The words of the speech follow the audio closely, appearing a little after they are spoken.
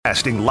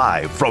Casting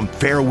live from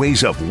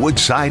Fairways of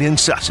Woodside in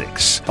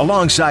Sussex.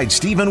 Alongside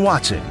Stephen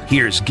Watson,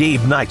 here's Gabe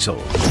Neitzel.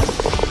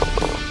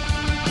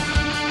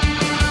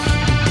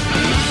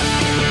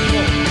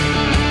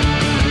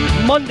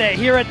 Monday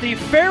here at the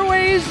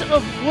Fairways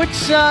of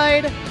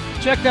Woodside.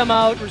 Check them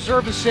out.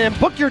 Reserve a sim.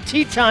 Book your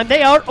tee time.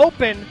 They are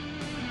open.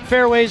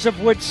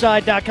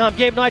 Fairwaysofwoodside.com.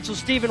 Gabe Neitzel,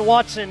 Stephen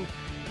Watson.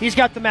 He's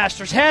got the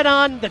Masters hat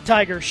on, the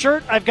Tiger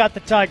shirt. I've got the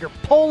Tiger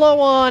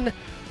polo on.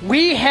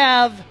 We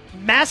have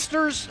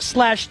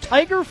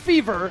Masters/Tiger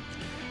fever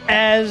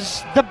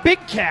as the big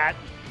cat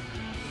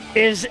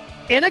is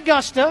in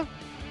Augusta.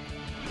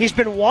 He's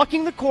been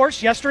walking the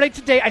course yesterday,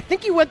 today. I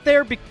think he went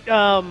there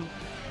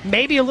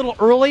maybe a little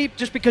early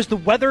just because the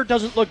weather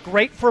doesn't look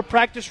great for a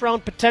practice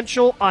round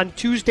potential on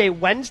Tuesday,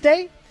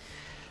 Wednesday.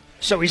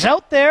 So he's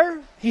out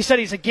there. He said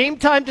he's a game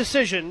time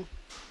decision,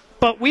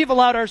 but we've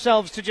allowed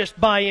ourselves to just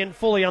buy in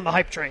fully on the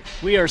hype train.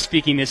 We are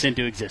speaking this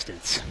into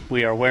existence.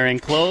 We are wearing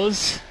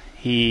clothes.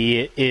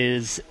 He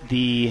is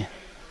the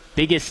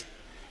biggest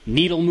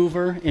needle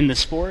mover in the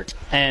sport.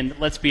 And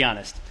let's be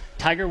honest,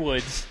 Tiger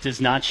Woods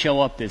does not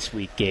show up this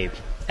week, Gabe,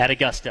 at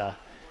Augusta,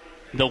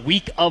 the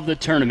week of the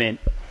tournament,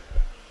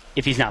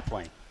 if he's not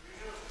playing.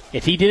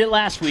 If he did it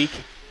last week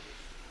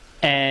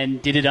and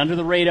did it under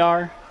the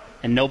radar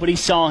and nobody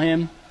saw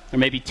him, or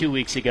maybe 2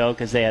 weeks ago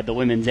because they had the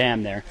women's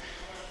am there,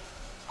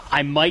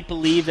 I might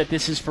believe that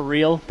this is for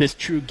real, this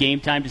true game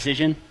time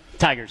decision.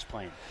 Tiger's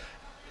playing.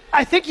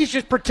 I think he's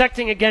just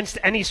protecting against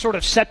any sort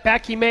of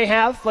setback he may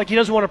have. Like, he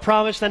doesn't want to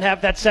promise, then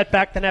have that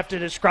setback, then have to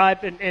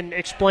describe and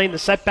explain the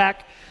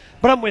setback.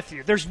 But I'm with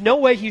you. There's no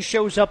way he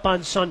shows up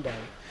on Sunday.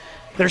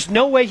 There's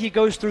no way he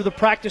goes through the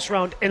practice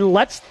round and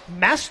lets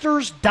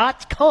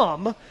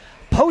Masters.com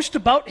post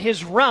about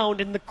his round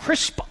and the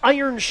crisp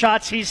iron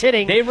shots he's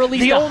hitting. They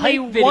released the a only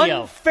hype video.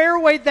 one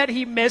fairway that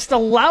he missed,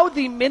 allowed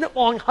the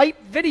minute-long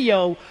hype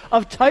video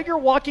of Tiger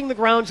walking the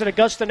grounds at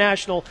Augusta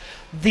National.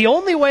 The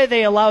only way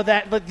they allow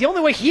that, but the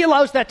only way he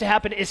allows that to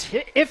happen is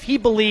if he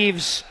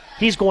believes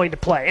he's going to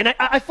play. And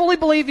I fully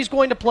believe he's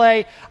going to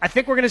play. I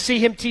think we're going to see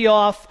him tee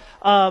off.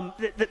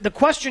 The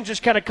question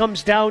just kind of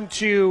comes down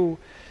to,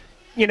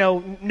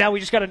 now we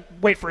just got to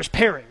wait for his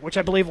pairing, which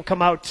I believe will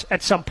come out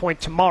at some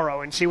point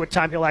tomorrow, and see what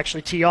time he'll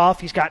actually tee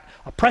off. He's got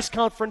a press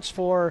conference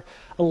for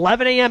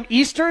 11 a.m.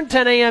 Eastern,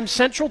 10 a.m.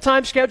 Central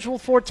Time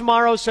scheduled for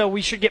tomorrow, so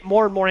we should get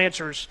more and more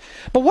answers.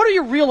 But what are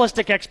your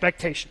realistic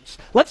expectations?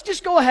 Let's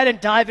just go ahead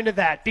and dive into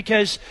that,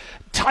 because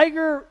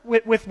Tiger,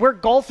 with where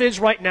golf is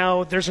right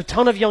now, there's a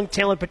ton of young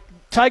talent, but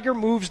Tiger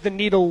moves the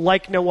needle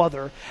like no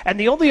other. And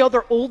the only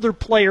other older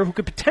player who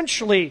could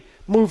potentially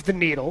move the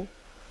needle,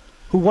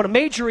 who won a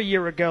major a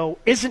year ago,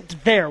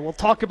 isn't there. We'll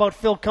talk about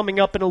Phil coming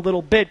up in a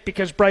little bit,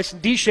 because Bryson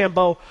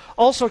DeChambeau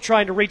also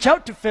trying to reach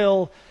out to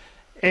Phil,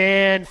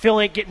 and Phil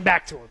ain't getting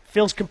back to him.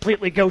 Phil's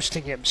completely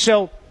ghosting him.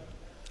 So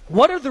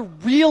what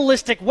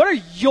are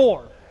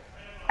your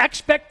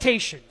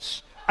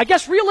expectations? I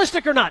guess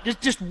realistic or not,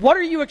 just what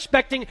are you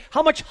expecting?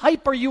 How much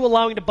hype are you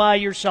allowing to buy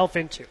yourself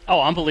into?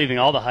 Oh, I'm believing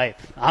all the hype.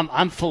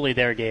 I'm fully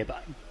there, Gabe.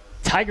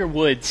 Tiger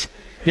Woods,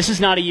 this is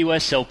not a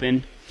U.S.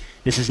 Open.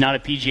 This is not a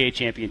PGA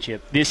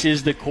Championship. This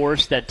is the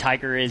course that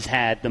Tiger has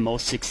had the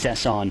most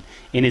success on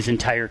in his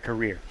entire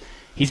career.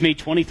 He's made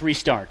 23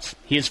 starts.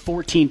 He has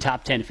 14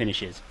 top 10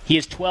 finishes. He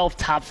has 12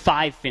 top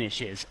 5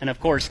 finishes. And, of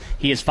course,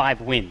 he has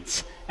 5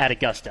 wins at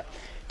Augusta.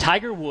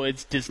 Tiger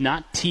Woods does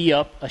not tee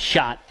up a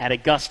shot at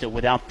Augusta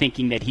without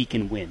thinking that he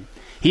can win.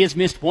 He has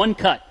missed one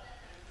cut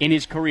in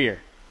his career,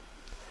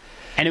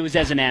 and it was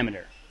as an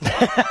amateur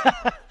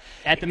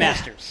at the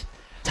Masters.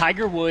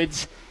 Tiger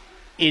Woods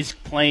is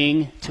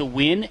playing to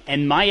win,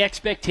 and my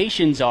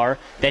expectations are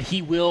that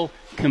he will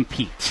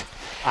compete.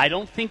 I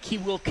don't think he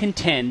will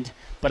contend,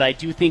 but I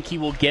do think he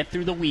will get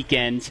through the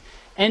weekends,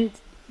 and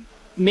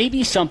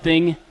maybe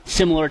something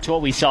similar to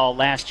what we saw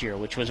last year,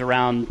 which was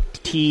around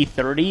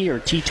T30 or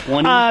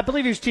T20. I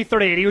believe he was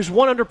T38. He was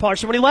 1 under par.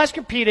 So when he last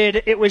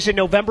competed, it was in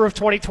November of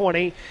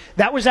 2020.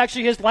 That was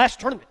actually his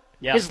last tournament.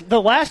 Yeah.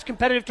 The last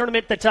competitive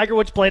tournament that Tiger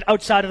Woods played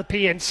outside of the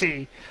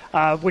PNC,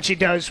 which he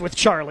does with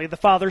Charlie, the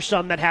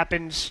father-son that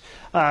happens,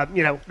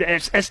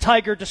 as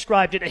Tiger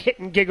described it, a hit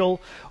and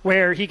giggle,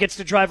 where he gets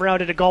to drive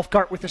around in a golf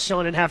cart with his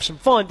son and have some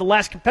fun. The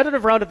last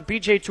competitive round of the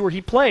PGA Tour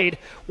he played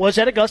was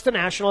at Augusta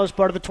National as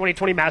part of the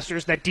 2020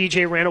 Masters that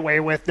DJ ran away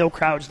with, no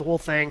crowds, the whole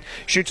thing.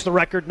 Shoots the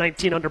record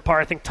 19 under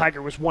par. I think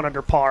Tiger was 1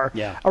 under par.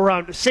 Yeah.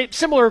 Around a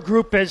similar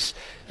group as,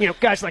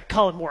 guys like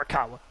Colin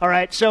Morikawa. All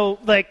right, so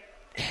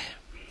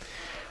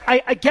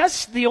I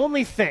guess the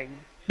only thing,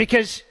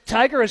 because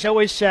Tiger has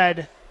always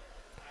said,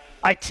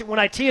 when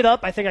I tee it up,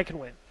 I think I can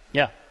win.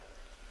 Yeah.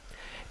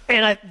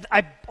 And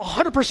I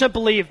 100%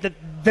 believe that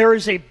there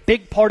is a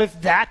big part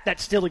of that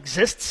still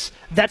exists.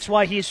 That's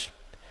why he's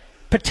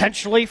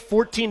potentially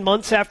 14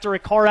 months after a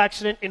car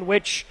accident in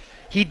which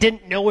he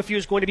didn't know if he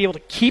was going to be able to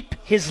keep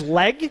his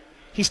leg,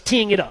 he's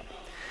teeing it up.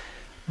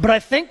 But I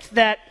think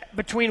that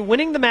between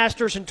winning the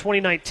Masters in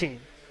 2019,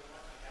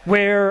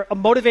 where a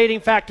motivating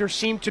factor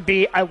seemed to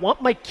be, I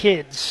want my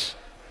kids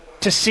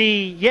to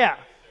see,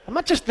 I'm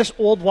not just this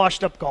old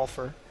washed-up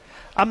golfer.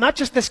 I'm not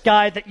just this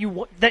guy that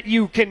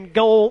you can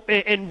go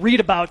and read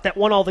about that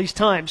won all these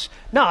times.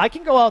 No, I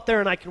can go out there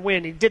and I can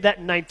win. He did that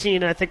in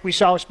 19, and I think we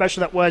saw how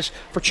special that was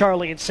for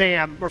Charlie and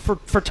Sam, or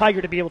for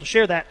Tiger to be able to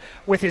share that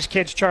with his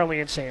kids, Charlie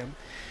and Sam.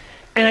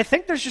 And I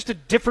think there's just a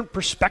different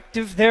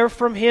perspective there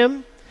from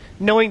him,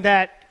 knowing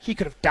that he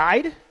could have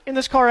died in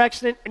this car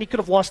accident and he could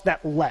have lost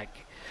that leg.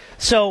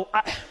 So,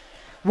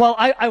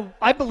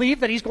 I believe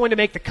that he's going to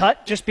make the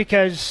cut just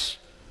because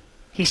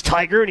he's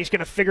Tiger and he's going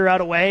to figure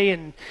out a way.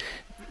 And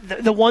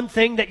the one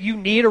thing that you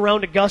need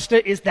around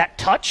Augusta is that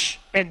touch,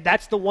 and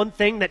that's the one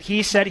thing that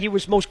he said he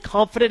was most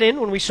confident in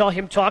when we saw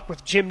him talk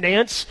with Jim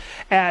Nantz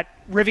at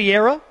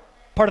Riviera,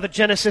 part of the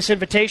Genesis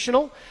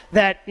Invitational,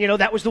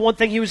 that was the one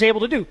thing he was able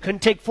to do.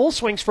 Couldn't take full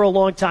swings for a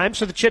long time,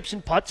 so the chips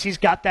and putts, he's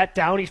got that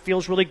down. He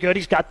feels really good.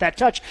 He's got that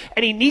touch,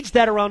 and he needs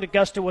that around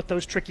Augusta with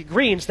those tricky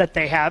greens that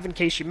they have in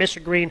case you miss a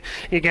green.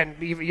 Again,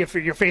 if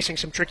you're facing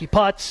some tricky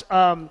putts.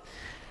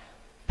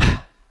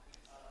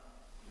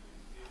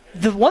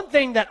 The one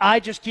thing that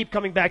I just keep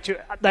coming back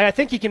to, that I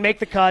think he can make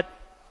the cut,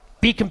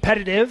 be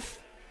competitive,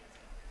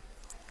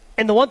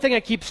 and the one thing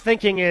I keep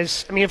thinking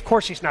is, of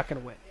course he's not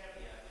going to win.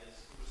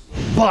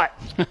 But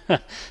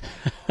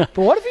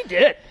what if he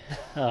did?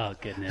 Oh,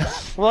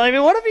 goodness.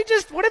 Well, what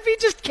if he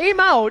just came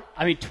out?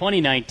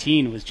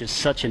 2019 was just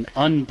such an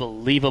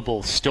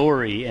unbelievable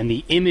story, and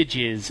the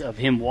images of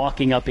him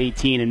walking up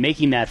 18 and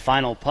making that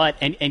final putt.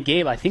 And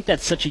Gabe, I think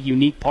that's such a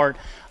unique part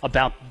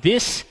about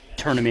this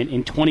tournament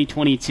in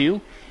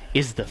 2022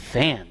 is the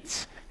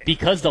fans.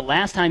 Because the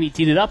last time he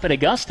teed it up at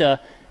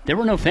Augusta, there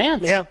were no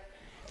fans. Yeah.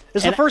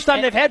 This is the first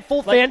time they've had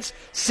full fans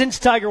since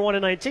Tiger won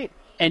in 19.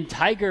 And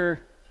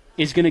Tiger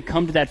is going to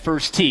come to that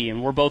first tee,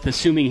 and we're both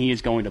assuming he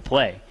is going to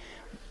play.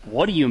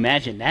 What do you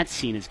imagine that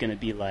scene is going to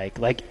be like?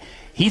 Like,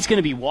 he's going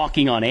to be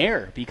walking on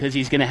air because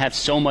he's going to have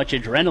so much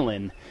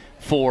adrenaline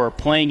for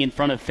playing in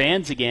front of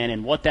fans again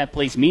and what that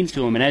place means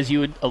to him. And as you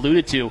had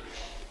alluded to,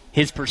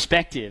 his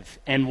perspective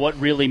and what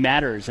really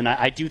matters. And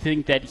I do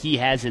think that he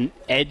has an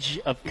edge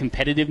of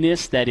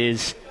competitiveness that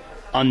is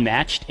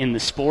unmatched in the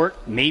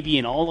sport, maybe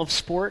in all of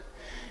sport.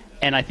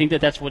 And I think that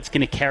that's what's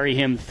going to carry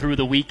him through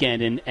the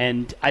weekend.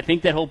 And I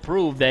think that he'll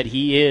prove that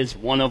he is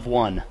one of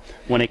one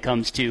when it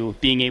comes to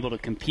being able to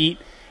compete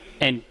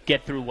and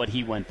get through what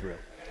he went through.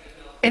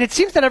 And it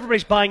seems that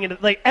everybody's buying into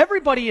it. Like,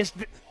 everybody is...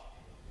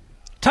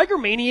 Tiger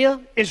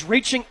Mania is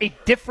reaching a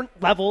different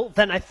level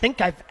than I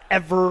think I've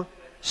ever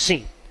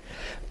seen.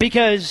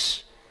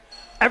 Because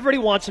everybody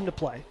wants him to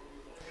play.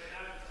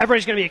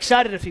 Everybody's going to be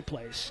excited if he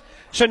plays.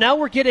 So now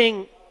we're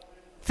getting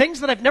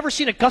things that I've never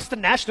seen Augusta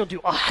National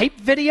do. A hype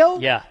video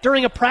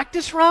during a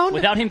practice round.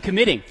 Without him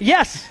committing.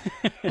 Yes.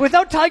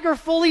 Without Tiger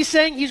fully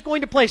saying he's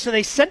going to play. So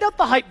they send out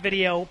the hype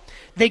video.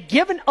 They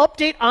give an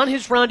update on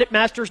his round at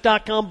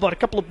Masters.com, but a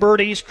couple of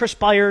birdies,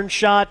 crisp iron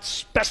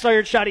shots. Best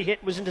iron shot he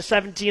hit was into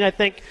 17, I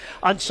think,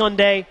 on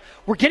Sunday.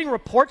 We're getting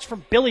reports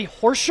from Billy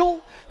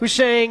Horschel,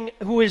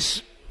 who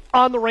is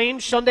on the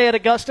range Sunday at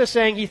Augusta,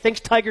 saying he thinks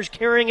Tiger's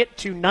carrying it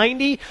to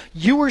 90.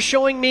 You were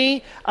showing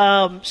me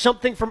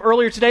something from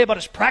earlier today about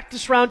his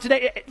practice round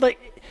today.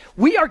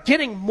 We are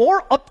getting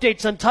more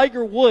updates on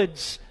Tiger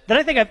Woods than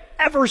I think I've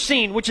ever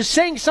seen, which is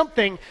saying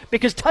something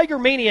because Tiger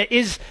Mania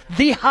is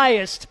the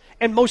highest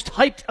and most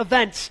hyped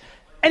events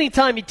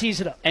anytime he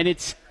tees it up. And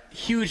it's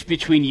huge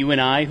between you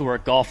and I, who are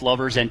golf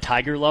lovers and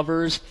Tiger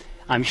lovers.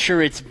 I'm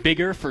sure it's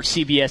bigger for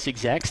CBS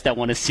execs that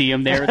want to see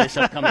him there this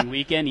upcoming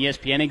weekend,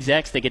 ESPN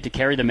execs, they get to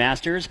carry the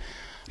Masters.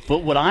 But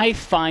what I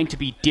find to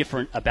be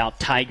different about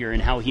Tiger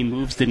and how he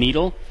moves the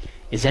needle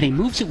is that he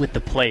moves it with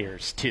the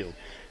players, too.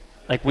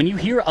 Like, when you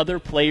hear other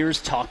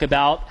players talk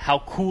about how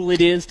cool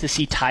it is to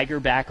see Tiger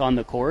back on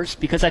the course,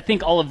 because I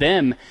think all of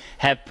them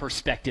have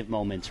perspective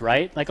moments,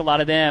 right? Like, a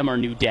lot of them are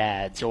new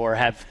dads or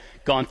have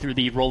gone through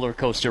the roller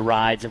coaster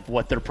rides of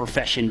what their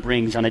profession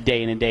brings on a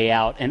day in and day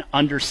out and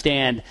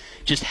understand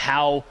just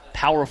how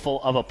powerful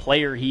of a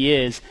player he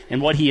is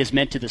and what he has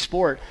meant to the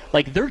sport.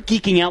 Like, they're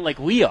geeking out like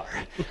we are.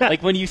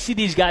 Like, when you see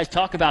these guys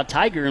talk about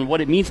Tiger and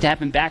what it means to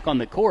have him back on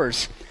the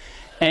course,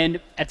 and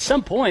at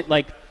some point,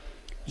 like,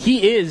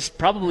 he is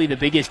probably the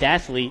biggest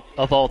athlete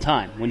of all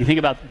time. When you think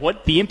about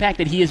what the impact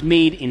that he has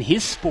made in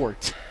his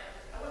sport,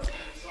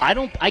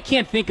 I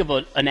can't think of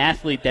an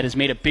athlete that has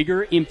made a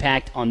bigger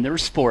impact on their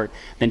sport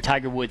than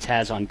Tiger Woods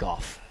has on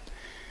golf.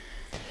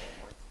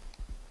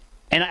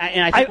 And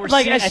I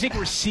think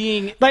we're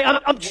seeing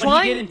I'm what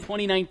trying. he did in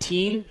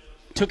 2019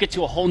 took it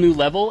to a whole new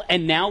level,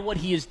 and now what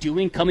he is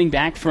doing, coming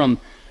back from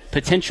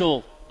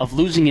potential of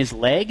losing his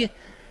leg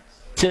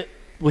to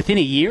within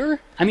a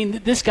year. I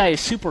mean, this guy is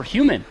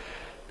superhuman.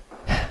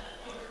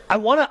 I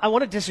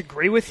want to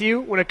disagree with you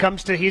when it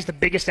comes to he's the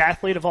biggest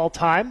athlete of all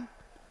time.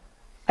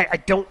 I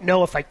don't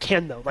know if I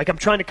can, though. Like, I'm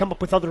trying to come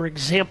up with other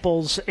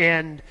examples.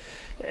 And,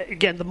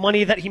 again, the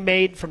money that he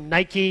made from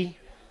Nike,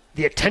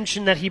 the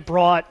attention that he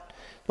brought,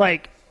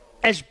 like,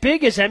 as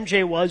big as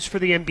MJ was for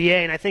the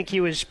NBA, and I think he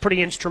was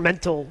pretty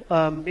instrumental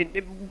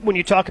when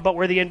you talk about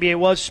where the NBA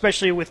was,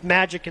 especially with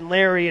Magic and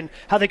Larry and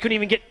how they couldn't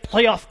even get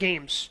playoff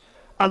games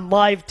on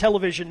live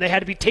television. They had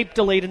to be tape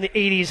delayed in the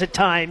 80s at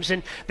times,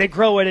 and they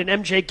grow it, and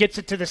MJ gets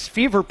it to this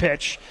fever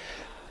pitch.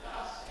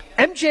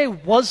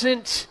 MJ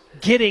wasn't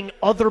getting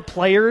other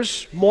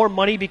players more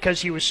money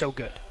because he was so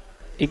good.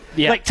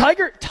 Like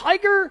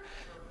Tiger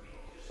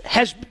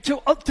has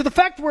to the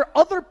fact where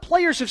other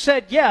players have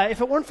said, yeah,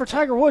 if it weren't for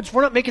Tiger Woods,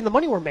 we're not making the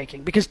money we're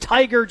making, because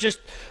Tiger just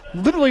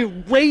literally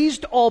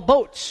raised all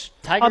boats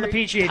on the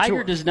PGA Tour.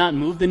 Tiger does not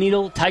move the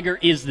needle. Tiger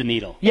is the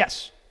needle.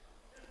 Yes.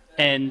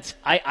 And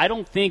I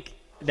don't think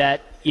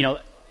that,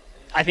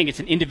 I think it's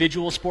an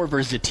individual sport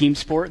versus a team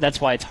sport.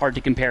 That's why it's hard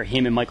to compare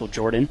him and Michael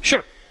Jordan.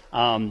 Sure.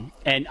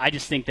 And I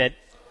just think that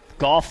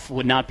golf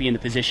would not be in the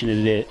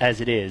position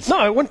as it is.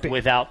 No, it wouldn't be.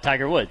 Without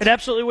Tiger Woods. It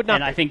absolutely would not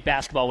And be. I think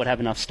basketball would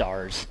have enough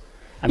stars.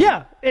 And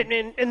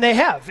they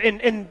have.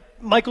 And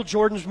Michael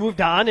Jordan's moved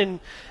on, and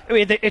I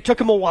mean, it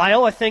took him a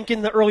while, I think,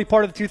 in the early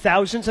part of the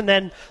 2000s, and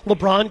then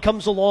LeBron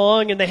comes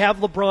along, and they have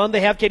LeBron,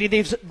 they have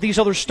KD, these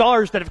other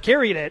stars that have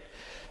carried it.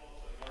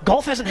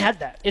 Golf hasn't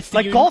had that. It's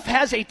like golf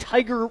has a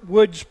Tiger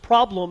Woods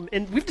problem,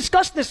 and we've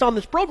discussed this on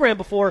this program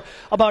before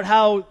about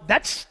how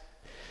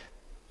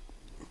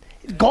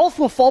golf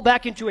will fall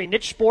back into a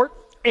niche sport,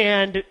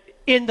 and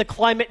in the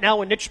climate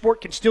now, a niche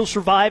sport can still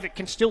survive. It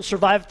can still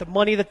survive the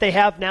money that they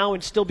have now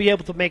and still be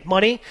able to make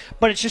money,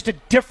 but it's just a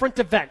different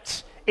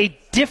event. A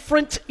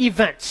different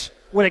event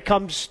when it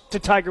comes to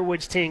Tiger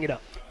Woods teeing it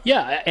up.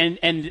 Yeah,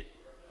 and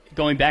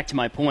going back to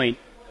my point,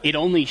 it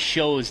only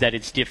shows that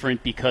it's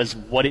different because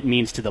what it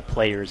means to the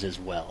players as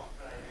well.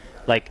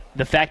 Like,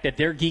 the fact that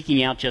they're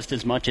geeking out just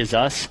as much as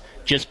us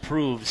just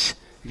proves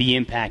the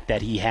impact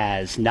that he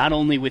has, not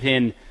only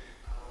within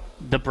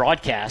the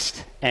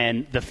broadcast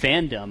and the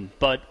fandom,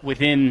 but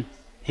within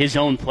his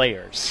own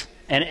players.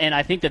 And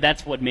I think that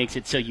that's what makes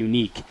it so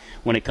unique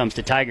when it comes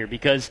to Tiger,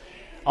 because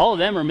all of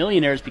them are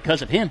millionaires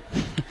because of him.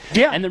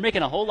 Yeah. And they're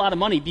making a whole lot of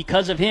money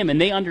because of him,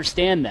 and they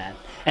understand that.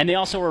 And they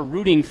also are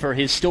rooting for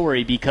his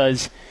story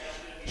because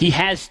he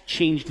has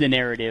changed the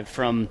narrative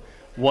from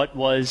what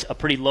was a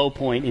pretty low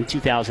point in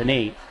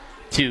 2008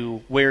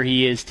 to where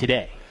he is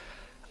today.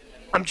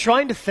 I'm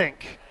trying to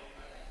think.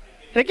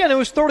 And again, it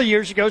was 30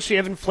 years ago, so you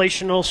have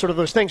inflation and all sort of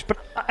those things. But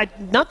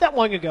not that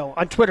long ago,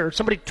 on Twitter,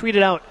 somebody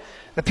tweeted out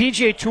the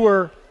PGA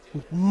Tour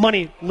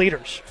money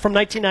leaders from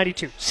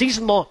 1992,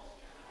 season long.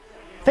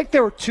 I think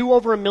there were two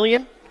over $1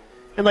 million,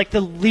 and like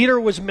the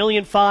leader was $1.5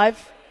 million.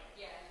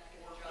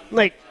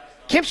 Like,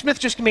 Cam Smith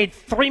just made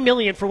 $3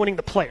 million for winning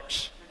the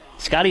Players.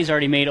 Scotty's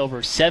already made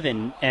over $7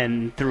 million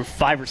and through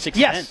 5 or 6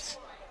 events.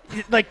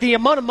 Like, the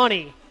amount of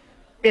money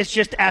is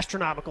just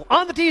astronomical.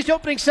 On the Tee's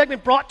opening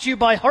segment brought to you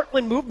by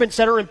Heartland Movement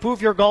Center.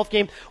 Improve your golf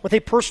game with a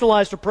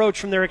personalized approach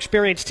from their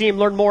experienced team.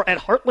 Learn more at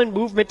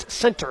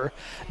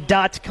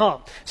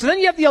heartlandmovementcenter.com. So then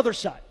you have the other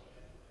side.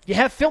 You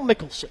have Phil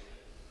Mickelson.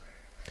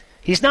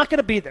 He's not going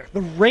to be there. The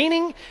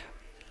reigning,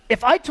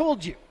 if I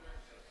told you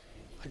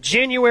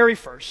January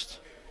 1st,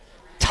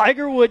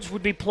 Tiger Woods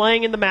would be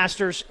playing in the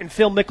Masters and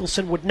Phil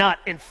Mickelson would not,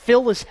 and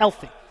Phil is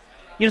healthy,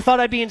 you'd thought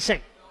I'd be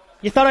insane.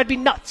 You thought I'd be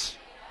nuts.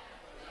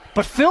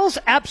 But Phil's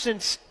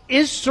absence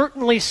is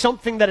certainly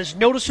something that is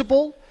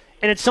noticeable,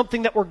 and it's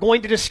something that we're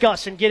going to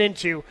discuss and get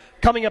into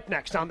coming up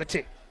next on the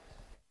Tee.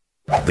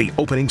 The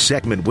opening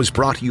segment was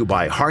brought to you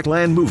by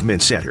Heartland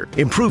Movement Center.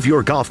 Improve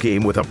your golf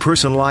game with a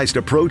personalized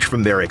approach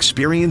from their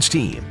experienced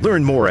team.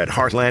 Learn more at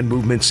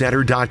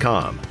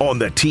heartlandmovementcenter.com. On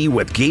the Tee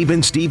with Gabe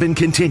and Steven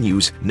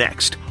continues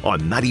next on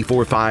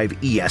 94.5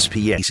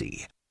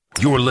 ESPN.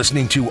 You're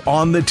listening to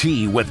On the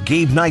Tee with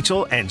Gabe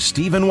Neitzel and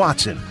Stephen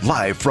Watson,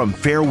 live from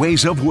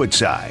Fairways of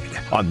Woodside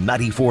on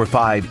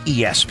 94.5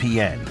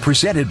 ESPN.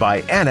 Presented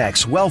by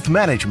Annex Wealth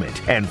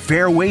Management and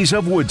Fairways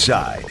of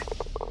Woodside.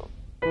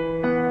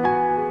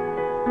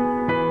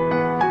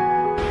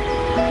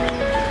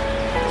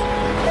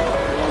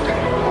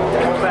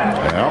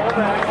 Well,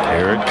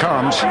 here it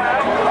comes.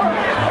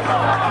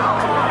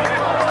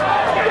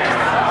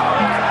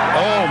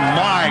 Oh,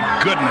 my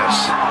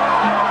goodness.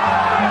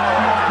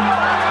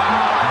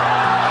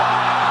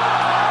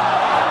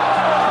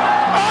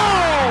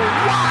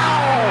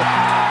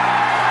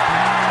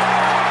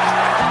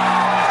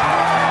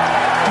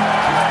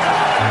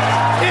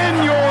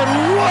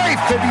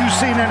 Have you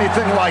seen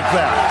anything like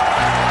that?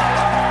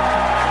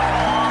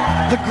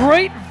 The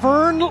great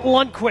Vern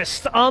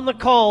Lundquist on the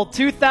call.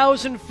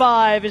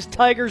 2005 is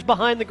Tiger's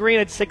behind the green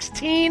at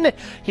 16.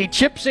 He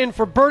chips in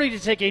for birdie to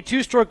take a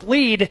two-stroke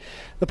lead.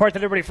 The part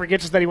that everybody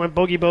forgets is that he went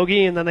bogey,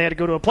 and then they had to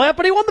go to a playoff,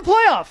 but he won the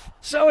playoff,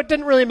 so it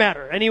didn't really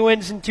matter. And he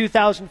wins in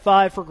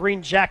 2005 for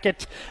green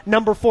jacket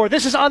number 4.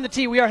 This is On the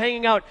Tee. We are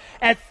hanging out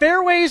at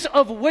Fairways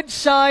of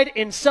Woodside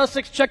in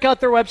Sussex. Check out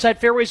their website,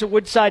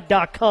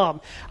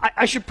 fairwaysofwoodside.com.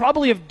 I should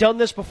probably have done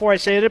this before I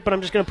said it, but I'm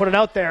just going to put it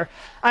out there.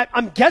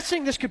 I'm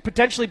guessing this could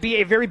potentially be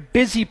a very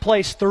busy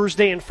place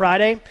Thursday and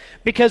Friday,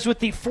 because with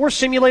the 4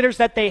 simulators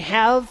that they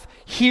have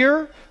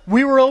here,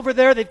 we were over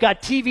there. They've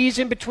got TVs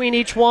in between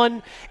each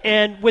one.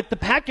 And with the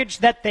package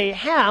that they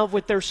have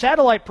with their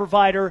satellite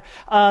provider,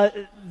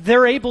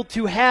 they're able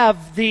to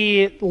have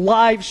the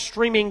live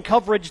streaming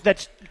coverage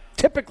that's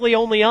typically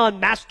only on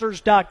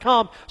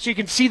Masters.com, so you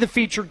can see the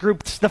featured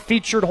groups, the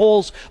featured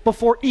holes,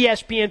 before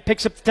ESPN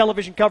picks up the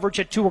television coverage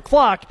at 2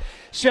 o'clock.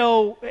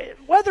 So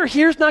weather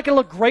here's not going to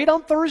look great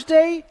on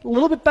Thursday, a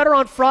little bit better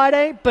on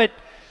Friday, but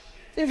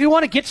if you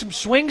want to get some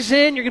swings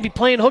in, you're going to be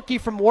playing hooky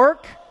from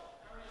work,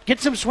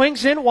 get some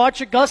swings in, watch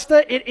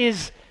Augusta.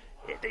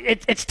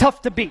 It's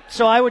tough to beat.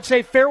 So I would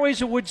say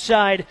Fairways of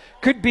Woodside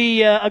could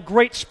be a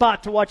great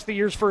spot to watch the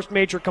year's first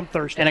major come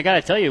Thursday. And I got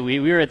to tell you, we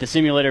were at the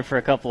simulator for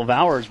a couple of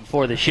hours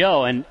before the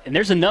show, and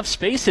there's enough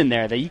space in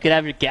there that you could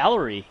have a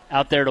gallery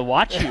out there to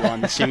watch you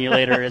on the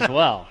simulator as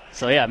well.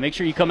 So, yeah, make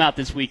sure you come out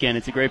this weekend.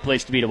 It's a great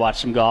place to be to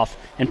watch some golf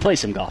and play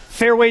some golf.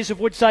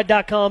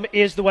 Fairwaysofwoodside.com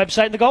is the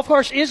website. And the golf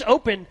course is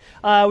open.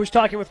 I was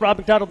talking with Rob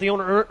McDonald, the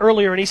owner,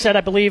 earlier, and he said,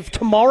 I believe,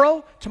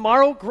 tomorrow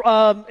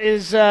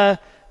is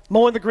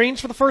mowing the greens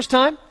for the first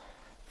time.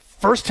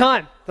 First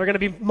time. They're going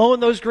to be mowing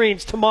those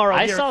greens tomorrow.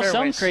 I saw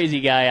some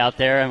crazy guy out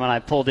there when I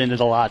pulled into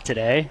the lot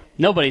today.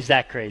 Nobody's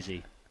that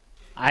crazy.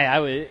 I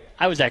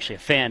was actually a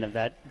fan of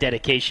that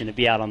dedication to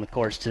be out on the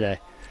course today.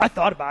 I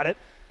thought about it.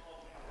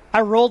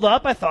 I rolled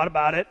up. I thought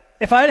about it.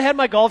 If I had had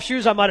my golf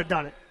shoes, I might have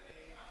done it.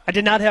 I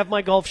did not have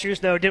my golf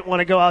shoes, though. Didn't want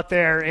to go out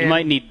there. And, you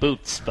might need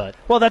boots, but...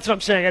 Well, that's what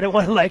I'm saying. I didn't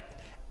want to,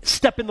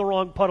 step in the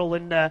wrong puddle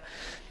and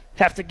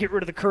have to get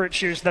rid of the current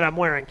shoes that I'm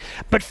wearing.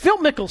 But Phil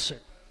Mickelson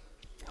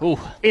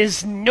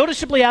is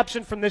noticeably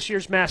absent from this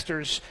year's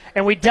Masters,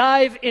 and we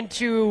dive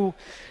into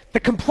the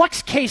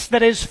complex case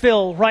that is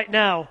Phil right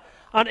now.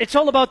 It's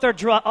all about the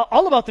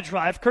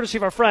drive, courtesy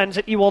of our friends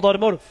at Ewald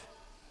Automotive.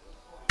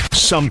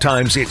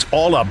 Sometimes it's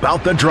all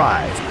about the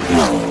drive.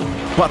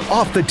 But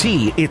off the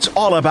tee, it's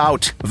all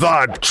about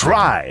the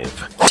drive.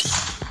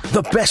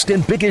 The best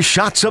and biggest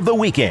shots of the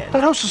weekend.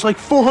 That house is like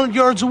 400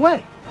 yards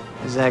away.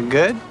 Is that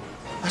good?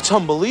 That's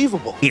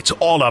unbelievable. It's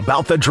all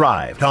about the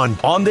drive.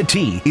 On the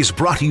Tee is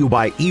brought to you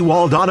by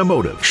Ewald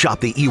Automotive. Shop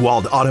the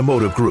Ewald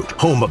Automotive Group,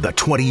 home of the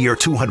 20-year,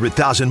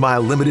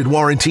 200,000-mile limited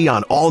warranty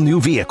on all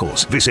new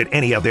vehicles. Visit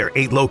any of their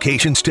 8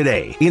 locations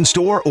today,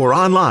 in-store or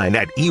online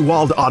at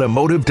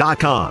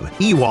ewaldautomotive.com.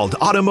 Ewald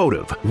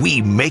Automotive,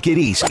 we make it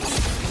easy.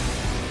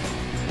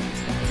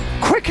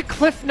 Quick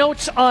cliff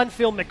notes on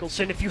Phil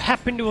Mickelson if you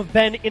happen to have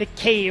been in a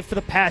cave for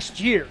the past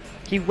year.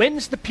 He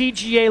wins the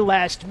PGA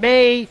last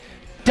May,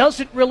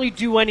 doesn't really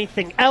do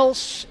anything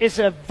else, is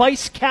a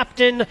vice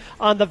captain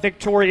on the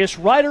victorious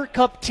Ryder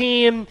Cup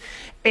team,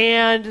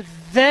 and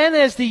then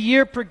as the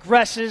year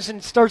progresses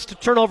and starts to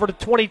turn over to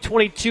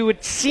 2022,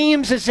 it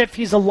seems as if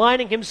he's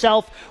aligning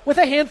himself with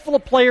a handful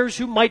of players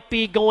who might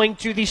be going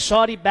to the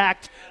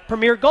Saudi-backed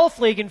Premier Golf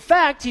League. In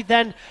fact, he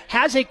then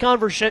has a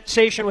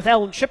conversation with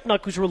Alan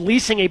Shipnuck, who's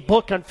releasing a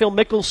book on Phil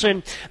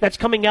Mickelson that's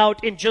coming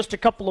out in just a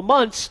couple of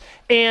months,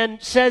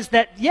 and says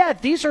that, yeah,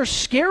 these are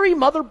scary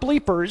mother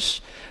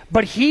bleepers,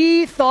 but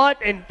he thought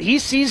and he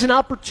sees an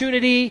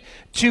opportunity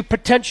to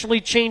potentially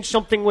change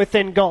something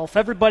within golf.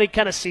 Everybody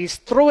kind of sees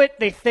through it.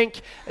 They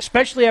think,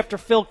 especially after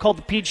Phil called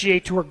the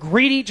PGA Tour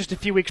greedy just a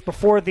few weeks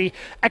before the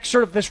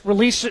excerpt of this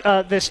release,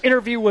 this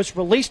interview was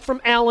released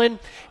from Alan,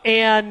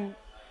 and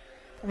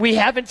we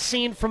haven't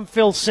seen from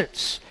Phil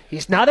since.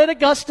 He's not at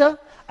Augusta.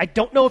 I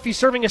don't know if he's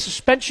serving a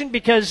suspension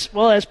because,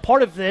 well, as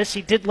part of this,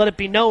 he did let it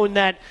be known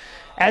that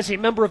as a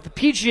member of the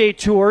PGA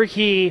Tour,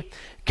 he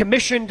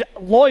commissioned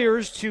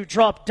lawyers to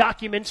draw up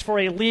documents for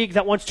a league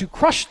that wants to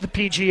crush the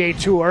PGA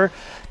Tour.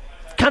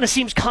 Kind of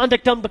seems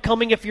conduct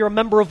unbecoming if you're a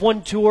member of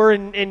one tour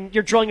and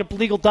you're drawing up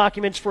legal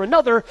documents for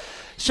another.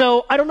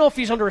 So I don't know if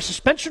he's under a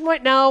suspension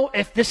right now,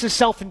 if this is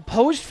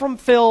self-imposed from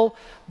Phil.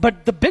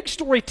 But the big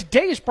story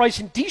today is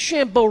Bryson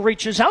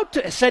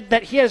DeChambeau said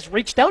that he has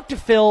reached out to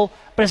Phil,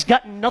 but has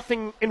gotten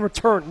nothing in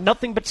return,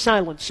 nothing but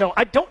silence. So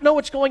I don't know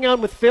what's going on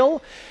with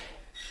Phil.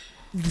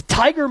 The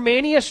Tiger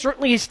Mania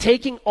certainly is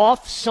taking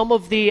off some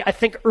of the, I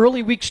think,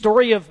 early week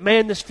story of,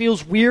 man, this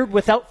feels weird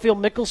without Phil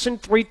Mickelson,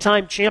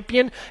 3-time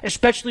champion,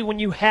 especially when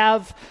you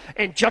have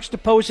and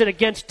juxtapose it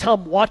against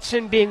Tom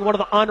Watson being one of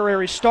the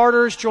honorary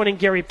starters, joining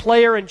Gary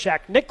Player and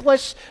Jack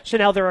Nicklaus. So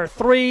now there are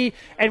 3,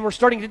 and we're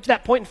starting to get to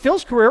that point in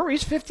Phil's career where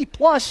he's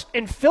 50+,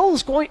 and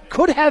Phil's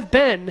could have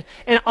been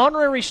an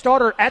honorary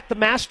starter at the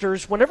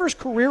Masters whenever his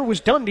career was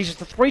done. He's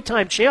the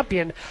 3-time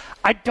champion.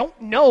 I don't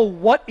know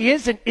what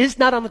is and is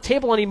not on the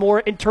table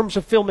anymore in terms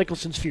of Phil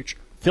Mickelson's future.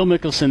 Phil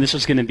Mickelson, this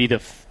was going to be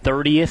the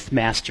 30th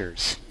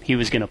Masters he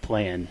was going to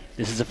play in.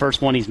 This is the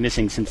first one he's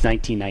missing since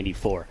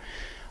 1994.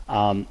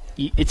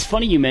 It's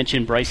funny you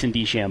mentioned Bryson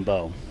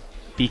DeChambeau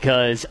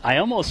because I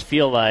almost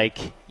feel like,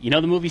 you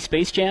know the movie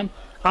Space Jam?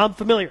 I'm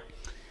familiar.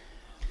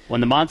 When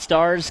the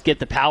Monstars get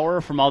the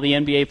power from all the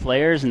NBA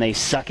players and they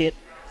suck it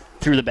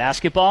through the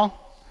basketball,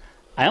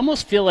 I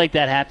almost feel like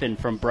that happened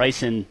from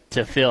Bryson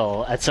to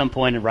Phil at some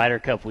point in Ryder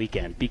Cup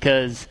weekend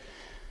because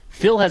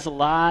Phil has a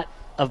lot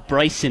of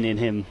Bryson in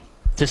him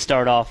to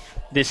start off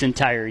this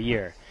entire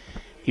year.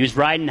 He was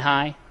riding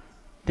high.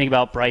 Think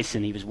about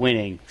Bryson. He was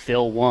winning.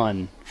 Phil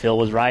won. Phil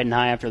was riding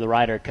high after the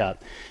Ryder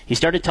Cup. He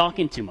started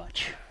talking too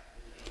much.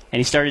 And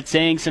he started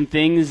saying some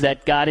things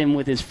that got him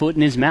with his foot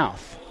in his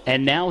mouth.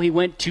 And now he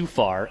went too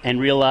far and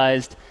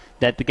realized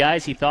that the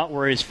guys he thought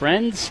were his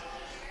friends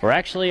were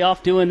actually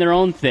off doing their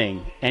own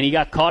thing, and he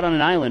got caught on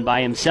an island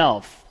by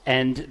himself,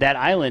 and that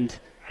island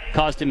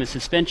caused him a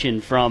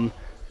suspension from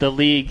the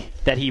league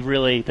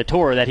the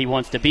tour that he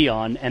wants to be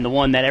on, and the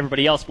one that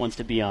everybody else wants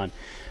to be on.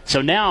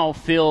 So now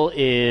Phil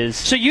is...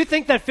 So you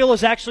think that Phil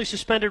is actually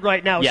suspended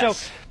right now?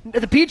 Yes. So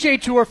the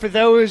PGA Tour, for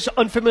those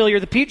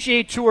unfamiliar, the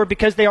PGA Tour,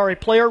 because they are a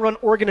player-run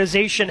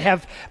organization,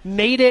 have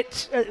made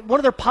it... one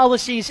of their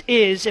policies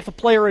is if a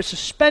player is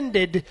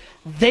suspended,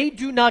 they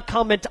do not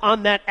comment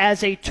on that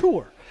as a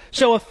tour.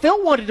 So if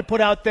Phil wanted to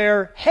put out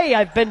there, hey,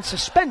 I've been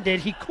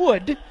suspended, he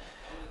could.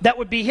 That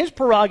would be his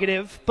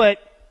prerogative, but...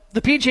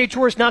 the PGA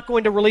Tour is not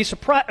going to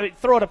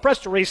throw out a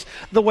press release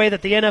the way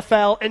that the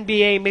NFL,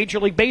 NBA,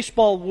 Major League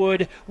Baseball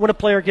would when a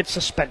player gets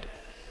suspended.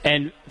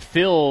 And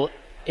Phil,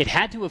 it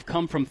had to have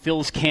come from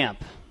Phil's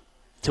camp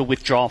to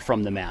withdraw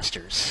from the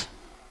Masters.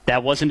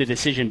 That wasn't a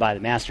decision by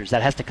the Masters.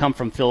 That has to come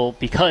from Phil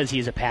because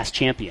he's a past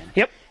champion.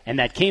 Yep. And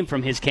that came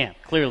from his camp,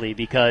 clearly,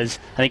 because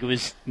I think it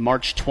was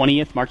March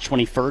 20th, March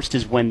 21st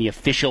is when the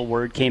official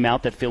word came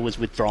out that Phil was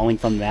withdrawing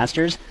from the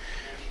Masters.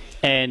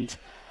 And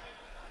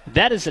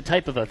that is a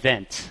type of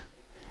event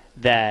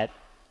that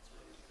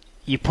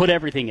you put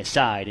everything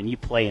aside and you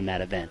play in that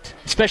event,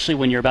 especially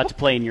when you're about to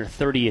play in your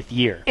 30th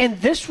year.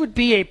 And this would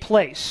be a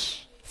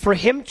place for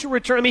him to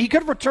return. I mean, he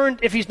could have returned,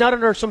 if he's not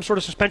under some sort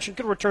of suspension,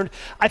 could have returned,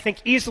 I think,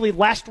 easily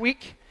last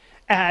week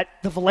at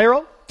the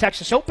Valero,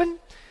 Texas Open,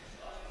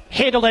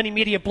 handled any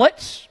media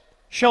blitz,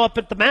 show up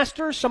at the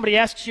Masters, somebody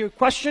asks you a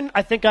question.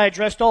 I think I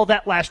addressed all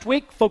that last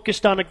week,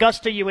 focused on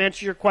Augusta, you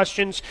answer your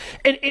questions.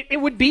 And it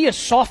would be a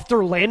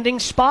softer landing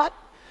spot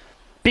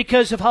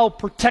because of how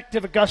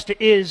protective Augusta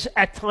is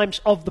at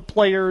times of the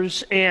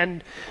players,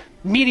 and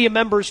media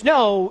members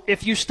know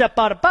if you step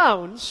out of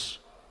bounds,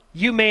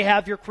 you may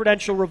have your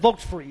credential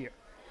revoked for a year.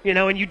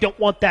 And you don't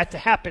want that to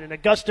happen. And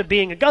Augusta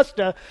being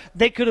Augusta,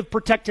 they could have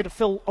protected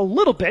Phil a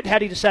little bit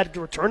had he decided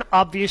to return.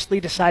 Obviously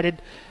decided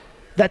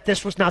that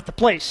this was not the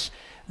place.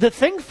 The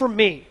thing for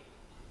me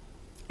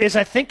is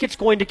I think it's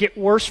going to get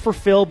worse for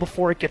Phil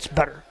before it gets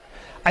better.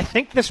 I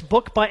think this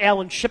book by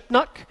Alan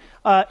Shipnuck,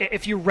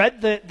 if you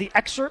read the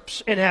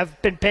excerpts and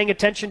have been paying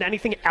attention to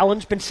anything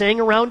Alan's been saying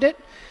around it,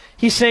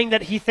 he's saying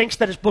that he thinks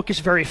that his book is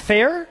very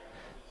fair,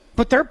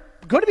 but there are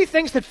going to be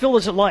things that Phil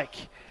isn't like.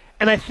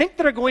 And I think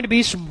there are going to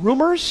be some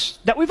rumors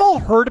that we've all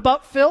heard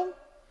about Phil.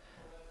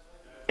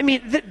 I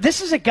mean,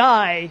 this is a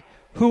guy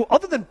who,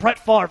 other than Brett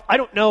Favre, I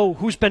don't know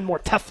who's been more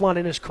Teflon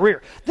in his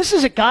career. This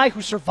is a guy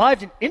who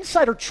survived an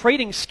insider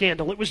trading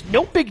scandal. It was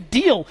no big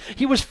deal.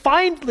 He was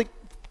fined like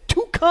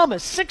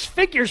 6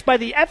 figures by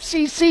the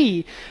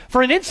FCC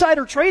for an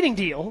insider trading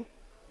deal.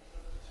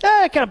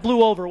 It kind of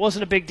blew over. It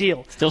wasn't a big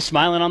deal. Still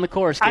smiling on the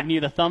course, giving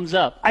you the thumbs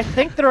up. I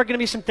think there are going to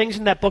be some things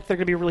in that book that are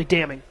going to be really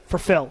damning for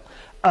Phil.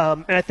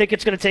 And I think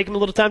it's going to take him a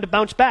little time to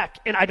bounce back.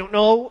 And I don't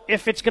know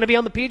if it's going to be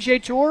on the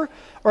PGA Tour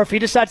or if he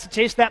decides to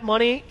chase that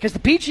money, because the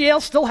PGA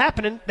is still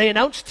happening. They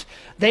announced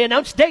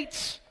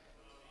dates.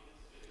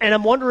 And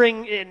I'm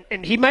wondering,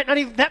 and he might not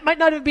even, that might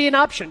not even be an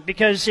option,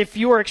 because if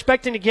you are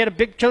expecting to get a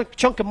big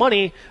chunk of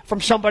money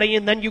from somebody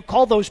and then you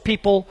call those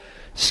people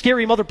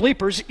scary mother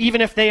bleepers, even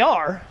if they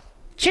are,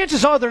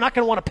 chances are they're not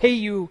going to want to pay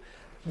you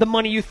the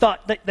money you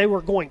thought that they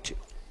were going to.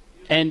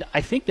 And I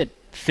think that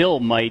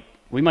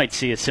we might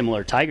see a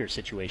similar Tiger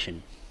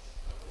situation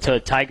to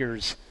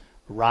Tiger's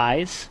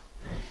rise.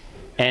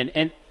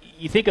 And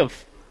you think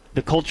of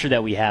the culture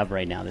that we have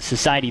right now, the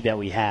society that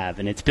we have,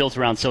 and it's built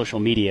around social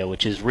media,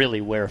 which is really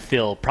where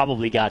Phil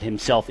probably got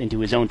himself into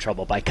his own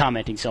trouble by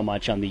commenting so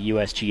much on the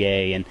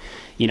USGA and,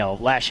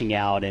 lashing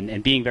out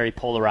and being very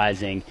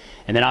polarizing.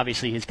 And then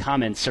obviously his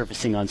comments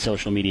surfacing on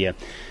social media.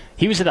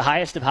 He was at the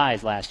highest of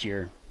highs last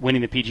year,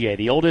 winning the PGA,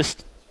 the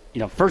oldest,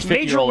 first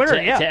 50-year-old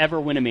to ever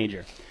win a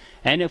major.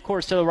 And, of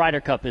course, to the Ryder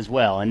Cup as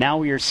well. And now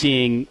we are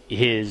seeing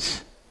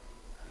his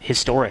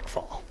historic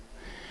fall.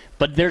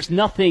 But there's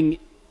nothing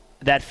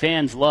that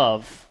fans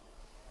love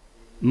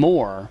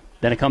more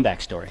than a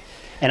comeback story.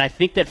 And I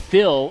think that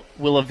Phil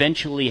will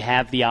eventually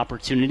have the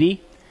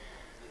opportunity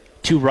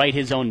to write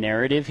his own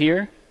narrative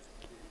here.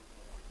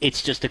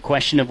 It's just a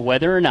question of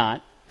whether or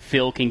not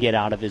Phil can get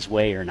out of his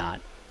way or not.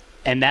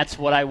 And that's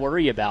what I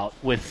worry about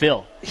with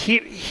Phil.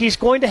 He's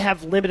going to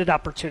have limited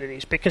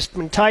opportunities, because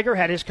when Tiger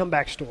had his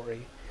comeback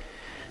story,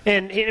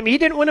 and he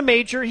didn't win a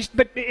major,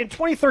 but in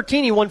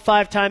 2013 he won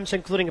 5 times,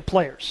 including a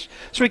Players.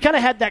 So he kind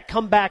of had that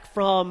comeback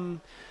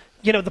from,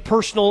 the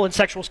personal and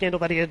sexual scandal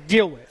that he had to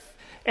deal with.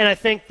 And I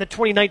think the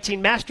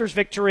 2019 Masters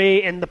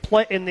victory and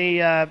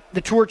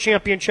the Tour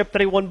Championship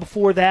that he won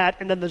before that,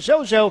 and then the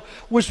Zozo,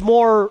 was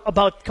more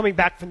about coming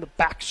back from the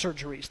back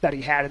surgeries that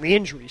he had and the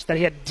injuries that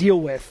he had to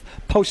deal with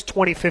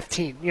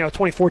post-2015,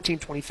 2014,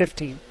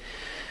 2015.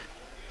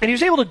 And he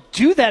was able to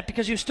do that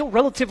because he was still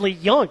relatively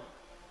young.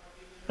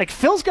 Like,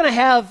 Phil's going to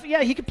have,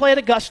 he could play at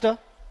Augusta.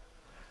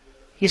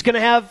 He's going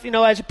to have,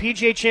 as a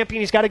PGA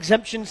champion, he's got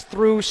exemptions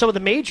through some of the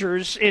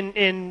majors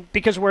in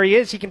because of where he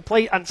is. He can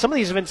play on some of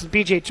these events in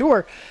the PGA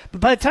Tour.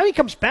 But by the time he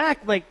comes back,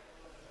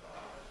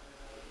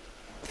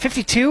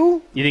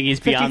 52? You think he's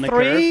beyond the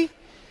curve?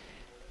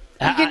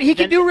 He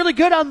can do really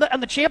good on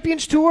the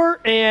Champions Tour,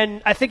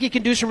 and I think he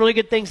can do some really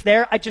good things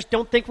there. I just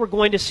don't think we're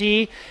going to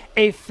see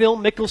a Phil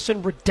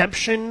Mickelson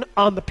redemption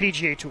on the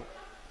PGA Tour.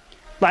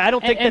 Like, I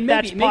don't think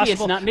that's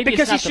possible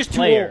because he's just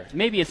too old.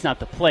 Maybe it's not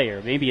the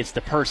player. Maybe it's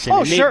the person.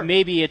 Oh, sure.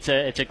 Maybe it's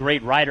a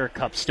great Ryder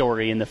Cup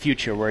story in the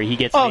future where he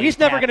gets. Oh, he's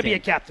never going to be a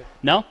captain.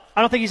 No,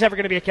 I don't think he's ever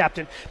going to be a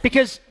captain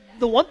because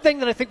the one thing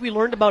that I think we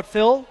learned about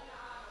Phil,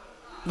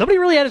 nobody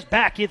really had his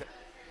back either.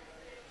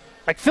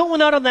 Like, Phil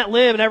went out on that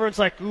limb, and everyone's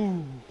like,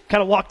 ooh,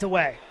 kind of walked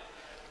away.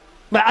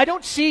 But I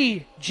don't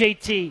see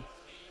JT,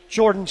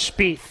 Jordan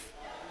Spieth,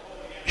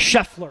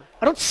 Scheffler.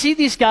 I don't see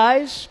these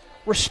guys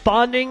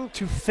responding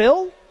to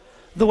Phil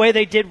the way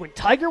they did when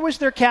Tiger was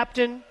their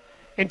captain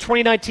in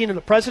 2019 in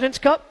the President's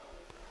Cup,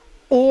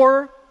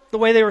 or the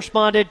way they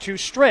responded to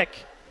Strick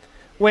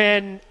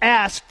when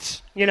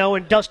asked,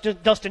 and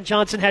Dustin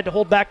Johnson had to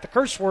hold back the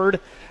curse word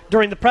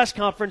during the press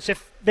conference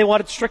if they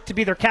wanted Strick to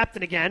be their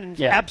captain again.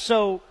 And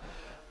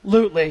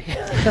absolutely.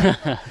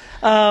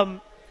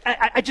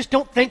 I just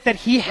don't think that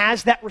he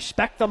has that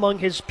respect among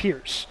his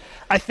peers.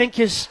 I think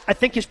his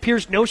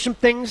peers know some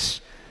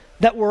things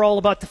that we're all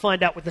about to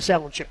find out with this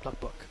Allen Chipnut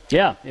book.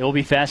 Yeah, it will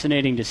be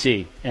fascinating to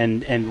see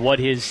and what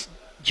his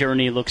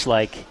journey looks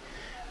like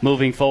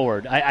moving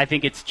forward. I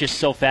think it's just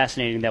so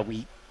fascinating that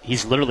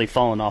he's literally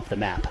fallen off the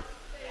map.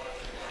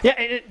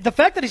 Yeah, the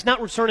fact that he's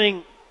not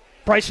returning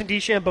Bryson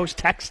DeChambeau's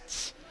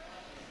texts.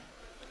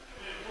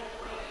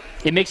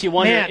 It makes you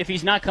wonder if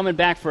he's not coming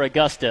back for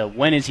Augusta,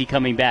 when is he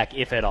coming back,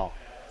 if at all?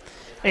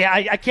 Yeah,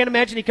 I can't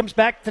imagine he comes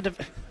back to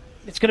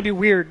it's going to be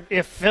weird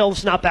if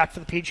Phil's not back for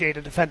the PGA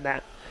to defend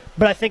that.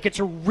 But I think it's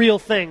a real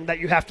thing that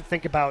you have to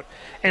think about,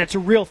 and it's a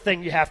real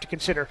thing you have to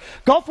consider.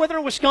 Golf weather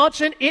in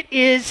Wisconsin, it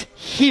is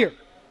here.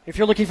 If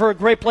you're looking for a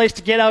great place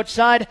to get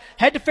outside,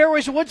 head to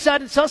Fairways of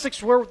Woodside in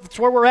Sussex. That's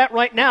where we're at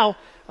right now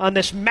on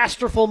this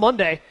masterful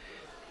Monday.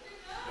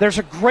 There's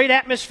a great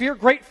atmosphere,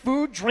 great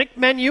food, drink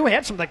menu. I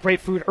had some of that great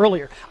food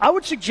earlier. I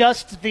would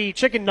suggest the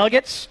chicken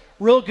nuggets,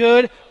 real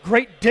good,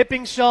 great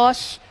dipping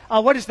sauce.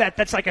 What is that?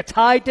 That's like a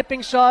Thai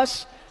dipping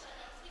sauce.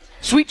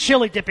 Sweet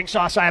chili dipping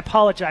sauce, I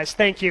apologize.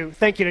 Thank you.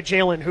 Thank you to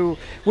Jalen, who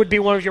would be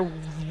one of your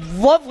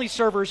lovely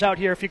servers out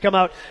here if you come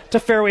out to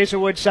Fairways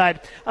of Woodside.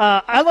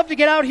 I love to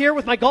get out here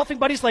with my golfing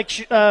buddies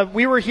like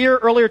we were here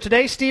earlier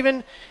today,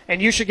 Stephen, and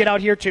you should get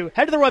out here too.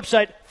 Head to the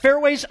website,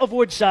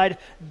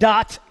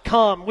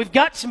 fairwaysofwoodside.com. We've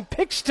got some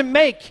picks to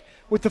make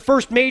with the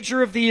first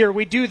major of the year.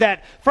 We do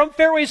that from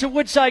Fairways of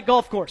Woodside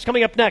Golf Course.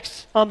 Coming up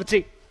next on the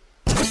tee.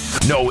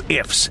 No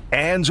ifs,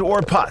 ands,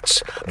 or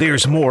puts.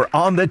 There's more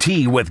On the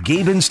Tee with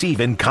Gabe and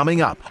Steven coming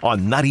up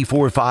on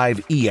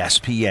 94.5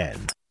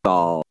 ESPN.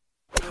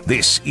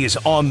 This is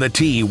On the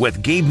Tee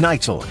with Gabe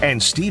Neitzel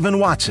and Stephen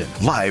Watson,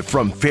 live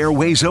from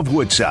Fairways of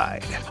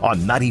Woodside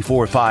on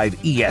 94.5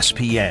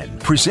 ESPN.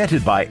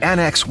 Presented by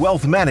Annex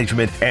Wealth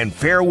Management and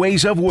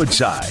Fairways of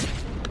Woodside.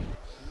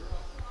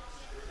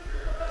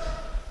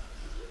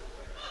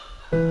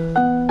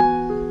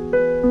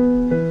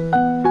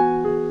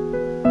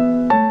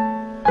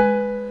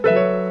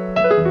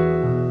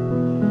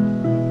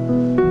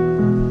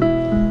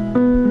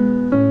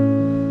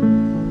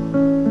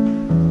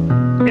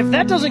 If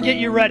that doesn't get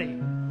you ready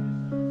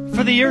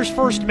for the year's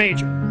first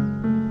major,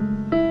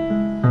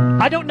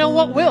 I don't know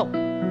what will.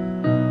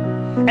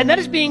 And that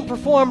is being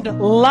performed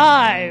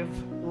live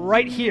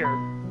right here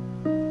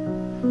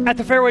at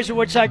the Fairways of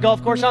Woodside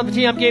Golf Course. On the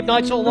tee, I'm Gabe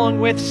Neitzel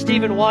along with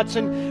Stephen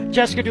Watson.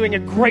 Jessica doing a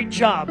great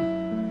job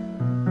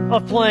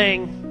of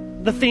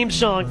playing the theme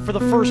song for the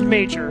first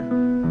major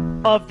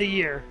of the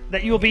year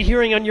that you will be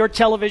hearing on your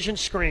television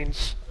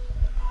screens.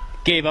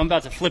 Gabe, I'm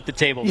about to flip the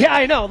table. Yeah,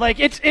 I know. Like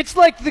it's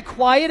like the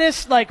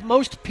quietest, like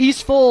most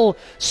peaceful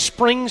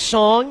spring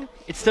song.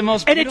 It's the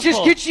most beautiful. And it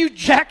just gets you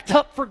jacked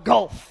up for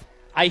golf.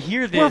 I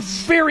hear this. We're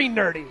very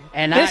nerdy.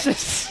 And this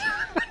is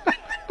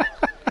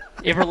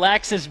it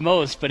relaxes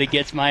most, but it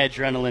gets my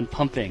adrenaline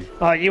pumping.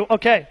 You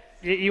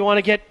want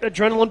to get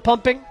adrenaline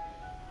pumping?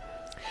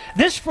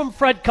 This from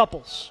Fred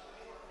Couples.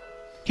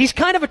 He's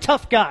kind of a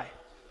tough guy.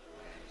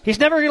 He's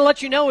never going to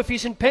let you know if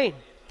he's in pain.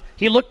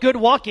 He looked good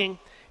walking.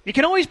 You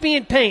can always be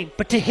in pain,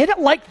 but to hit it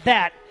like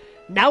that,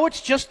 now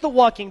it's just the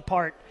walking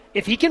part.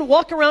 If he can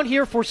walk around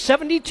here for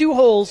 72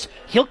 holes,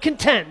 he'll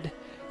contend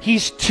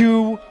he's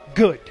too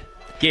good.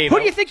 Gabe, who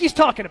do you think he's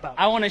talking about?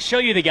 I want to show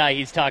you the guy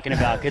he's talking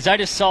about because I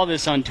just saw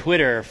this on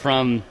Twitter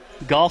from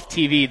Golf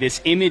TV,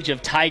 this image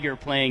of Tiger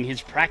playing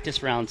his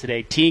practice round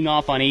today, teeing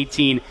off on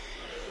 18.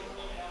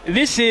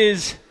 This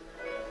is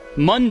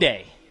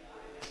Monday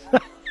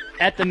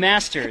at the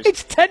Masters.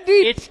 It's 10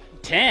 deep. It's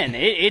 10.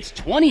 It's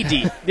 20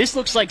 deep. This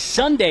looks like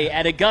Sunday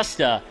at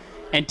Augusta,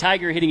 and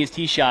Tiger hitting his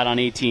tee shot on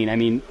 18. I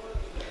mean,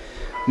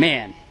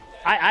 man,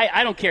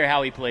 I don't care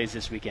how he plays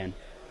this weekend.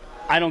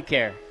 I don't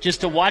care.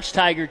 Just to watch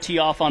Tiger tee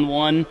off on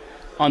one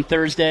on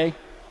Thursday,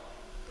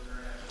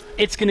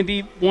 it's going to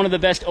be one of the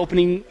best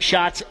opening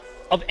shots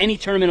of any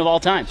tournament of all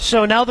time.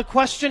 So now the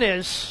question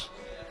is,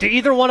 do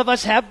either one of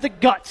us have the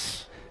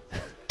guts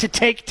to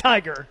take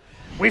Tiger?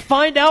 We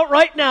find out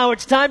right now.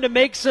 It's time to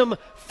make some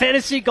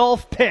fantasy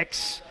golf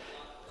picks.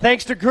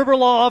 Thanks to Gruber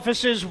Law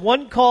Offices,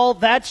 one call,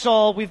 that's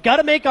all. We've got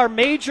to make our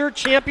major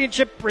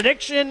championship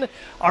prediction,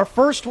 our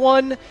first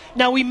one.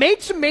 Now, we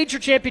made some major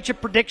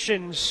championship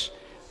predictions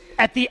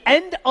at the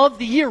end of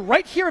the year,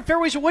 right here at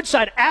Fairways of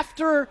Woodside,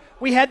 after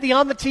we had the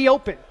On the Tee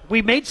Open.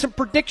 We made some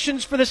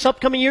predictions for this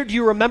upcoming year. Do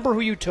you remember who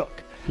you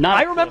took?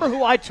 I remember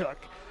who I took.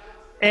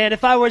 And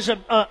if I was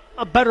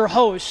a better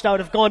host, I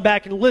would have gone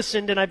back and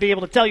listened, and I'd be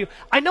able to tell you.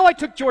 I know I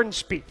took Jordan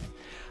Spieth.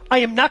 I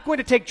am not going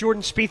to take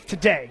Jordan Spieth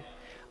today.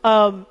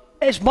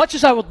 As much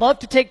as I would love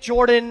to take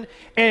Jordan,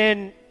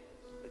 and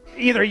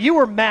either you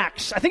or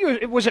Max, I think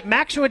it was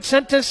Max who had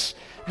sent us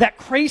that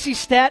crazy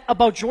stat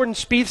about Jordan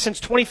Spieth since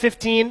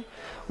 2015,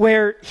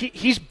 where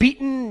he's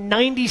beaten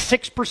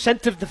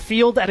 96% of the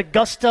field at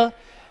Augusta,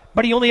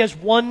 but he only has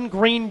one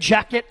green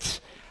jacket.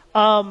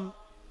 It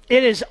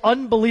is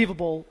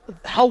unbelievable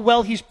how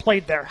well he's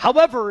played there.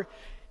 However,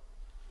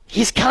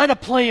 he's kind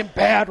of playing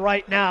bad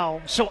right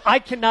now, so I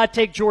cannot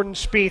take Jordan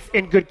Spieth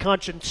in good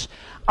conscience.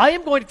 I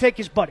am going to take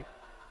his buddy.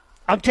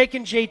 I'm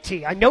taking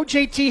JT. I know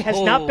JT has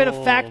not been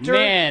a factor.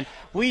 Man,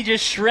 we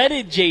just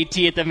shredded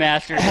JT at the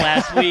Masters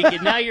last week,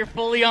 and now you're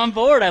fully on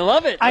board. I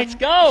love it. Let's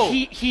go.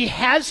 He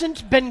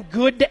hasn't been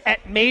good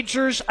at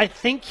majors. I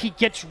think he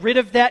gets rid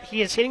of that.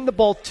 He is hitting the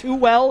ball too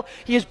well.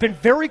 He has been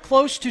very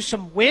close to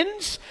some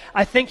wins.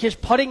 I think his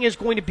putting is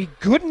going to be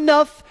good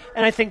enough,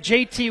 and I think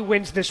JT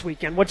wins this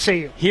weekend. What say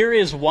you? Here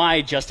is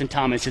why Justin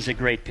Thomas is a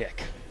great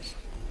pick.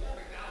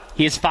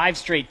 He has 5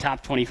 straight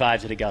top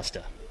 25s at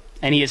Augusta,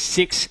 and he has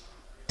 6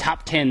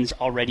 top 10s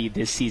already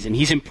this season.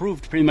 He's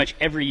improved pretty much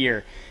every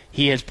year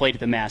he has played at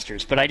the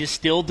Masters, but I just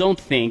still don't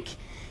think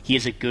he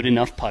is a good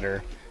enough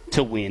putter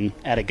to win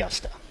at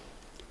Augusta.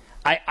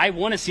 I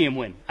want to see him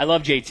win. I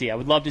love JT. I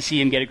would love to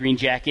see him get a green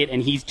jacket,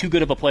 and he's too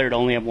good of a player to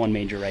only have one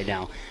major right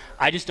now.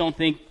 I just don't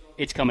think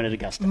it's coming at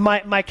Augusta.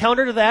 My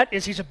counter to that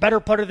is he's a better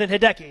putter than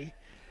Hideki,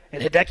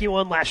 and Hideki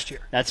won last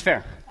year. That's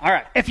fair. All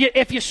right.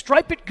 If you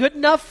stripe it good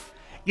enough,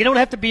 you don't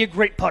have to be a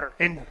great putter,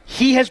 and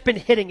he has been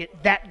hitting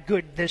it that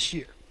good this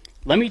year.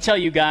 Let me tell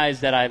you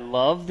guys that I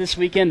love this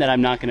weekend that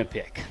I'm not going to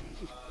pick.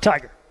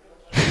 Tiger.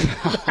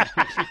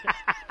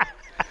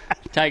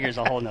 Tiger's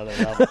a whole nother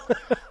level.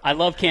 I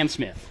love Cam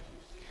Smith.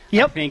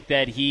 Yep. I think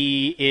that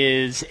he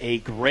is a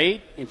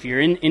great, if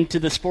you're into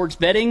the sports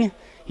betting,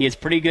 he has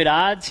pretty good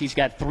odds. He's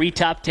got 3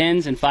 top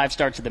 10s and 5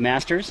 starts at the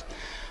Masters.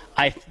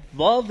 I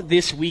love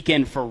this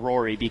weekend for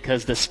Rory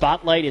because the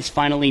spotlight is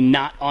finally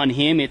not on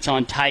him, it's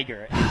on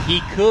Tiger.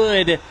 He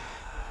could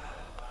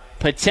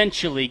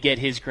potentially get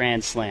his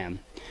Grand Slam.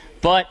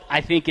 But I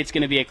think it's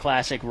going to be a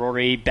classic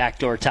Rory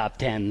backdoor top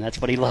 10.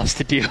 That's what he loves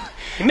to do.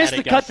 He missed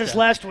the cut this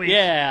last week.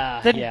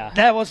 Yeah.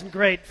 That wasn't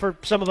great for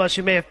some of us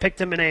who may have picked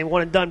him in a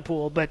one-and-done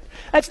pool, but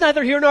that's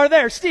neither here nor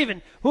there.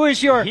 Steven, who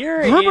is your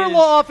Gruber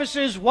Law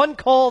Office's one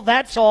call,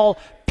 that's all,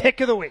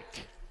 pick of the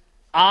week?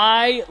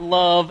 I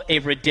love a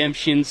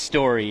redemption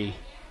story,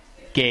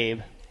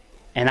 Gabe,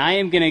 and I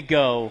am going to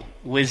go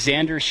with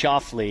Xander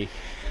Schauffele.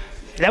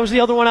 That was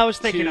the other one I was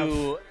thinking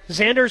of.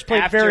 Xander's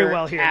played very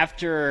well here.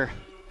 After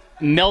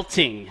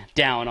melting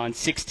down on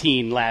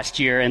 16 last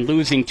year and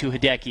losing to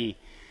Hideki,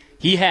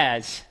 he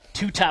has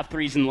 2 top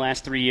 3s in the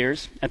last 3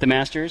 years at the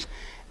Masters,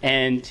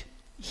 and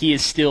he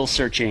is still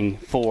searching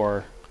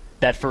for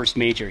that first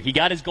major. He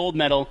got his gold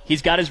medal.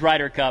 He's got his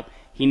Ryder Cup.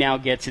 He now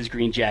gets his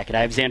green jacket.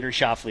 I have Xander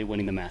Schauffele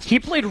winning the Masters. He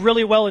played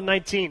really well in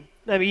 19.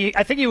 I mean,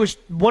 I think he was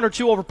 1 or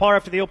 2 over par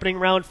after the opening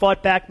round,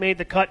 fought back, made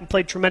the cut, and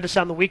played tremendous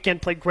on the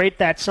weekend, played great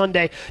that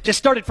Sunday. Just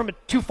started from a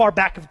too far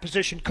back of a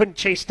position, couldn't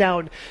chase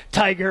down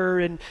Tiger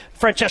and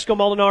Francesco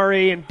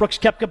Molinari and Brooks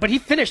Koepka, but he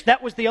finished.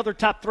 That was the other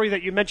top 3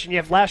 that you mentioned. You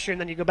have last year, and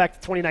then you go back to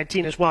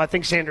 2019 as well. I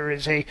think Xander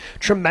is a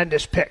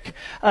tremendous pick.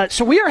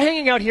 So we are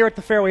hanging out here at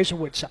the Fairways of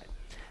Woodside,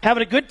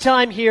 having a good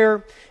time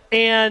here,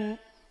 and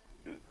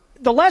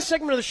the last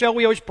segment of the show,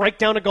 we always break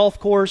down a golf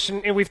course,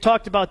 and we've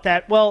talked about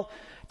that. Well,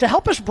 to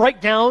help us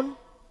break down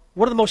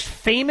one of the most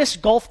famous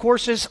golf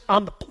courses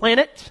on the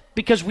planet,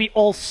 because we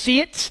all see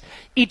it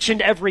each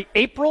and every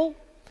April,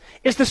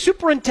 is the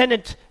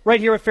superintendent right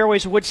here at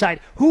Fairways of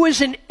Woodside, who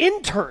is an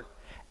intern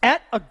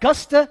at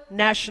Augusta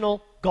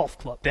National Golf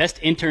Club.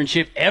 Best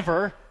internship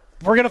ever.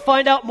 We're going to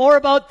find out more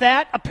about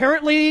that.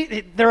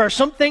 Apparently, there are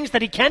some things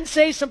that he can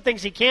say, some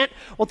things he can't.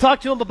 We'll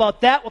talk to him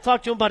about that. We'll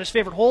talk to him about his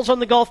favorite holes on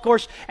the golf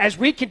course as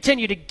we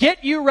continue to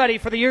get you ready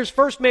for the year's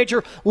first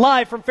major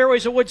live from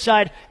Fairways of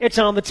Woodside. It's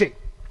On the Tee.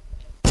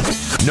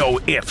 No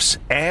ifs,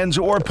 ands,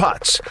 or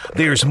puts.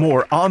 There's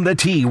more On the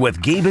Tee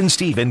with Gabe and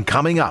Steven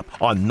coming up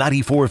on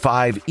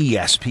 94.5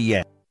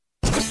 ESPN.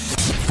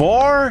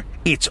 For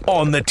it's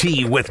On the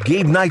Tee with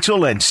Gabe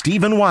Neitzel and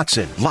Steven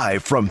Watson,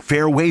 live from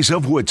Fairways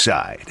of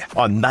Woodside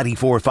on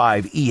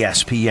 94.5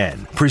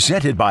 ESPN.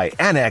 Presented by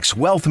Annex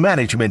Wealth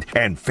Management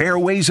and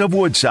Fairways of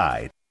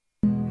Woodside.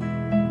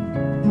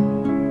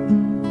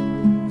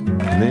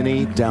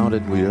 Many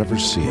doubted we'd ever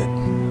see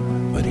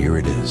it, but here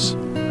it is.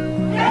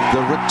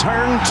 The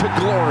return to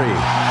glory.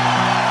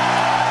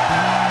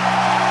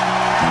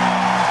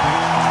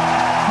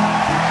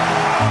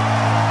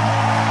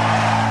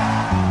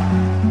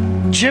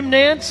 Jim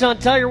Nantz on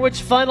Tiger Woods'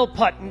 final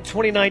putt in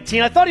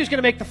 2019. I thought he was going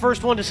to make the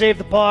first one to save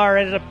the par.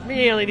 Ended up,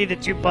 he only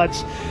needed 2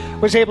 putts.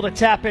 Was able to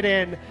tap it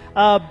in.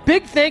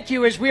 Big thank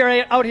you as we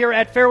are out here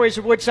at Fairways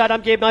of Woodside. I'm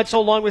Gabe Neitzel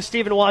along with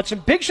Stephen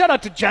Watson. Big shout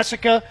out to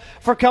Jessica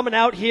for coming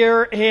out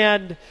here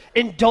and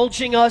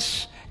indulging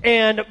us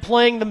and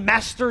playing the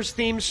Masters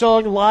theme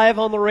song live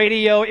on the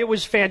radio. It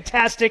was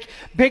fantastic.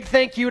 Big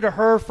thank you to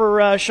her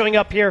for showing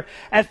up here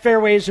at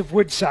Fairways of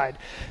Woodside.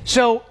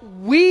 So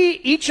we,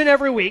 each and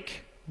every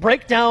week,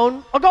 break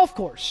down a golf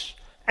course.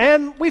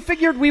 And we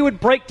figured we would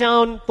break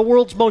down the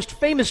world's most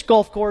famous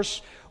golf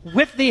course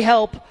with the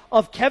help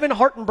of Kevin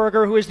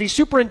Hartenberger, who is the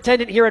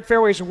superintendent here at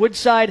Fairways of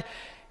Woodside.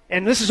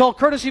 And this is all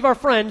courtesy of our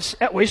friends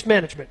at Waste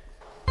Management.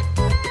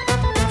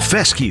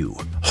 Fescue,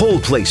 hole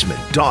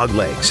placement, dog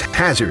legs,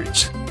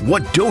 hazards.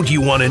 What don't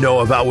you want to know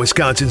about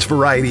Wisconsin's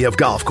variety of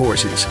golf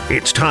courses?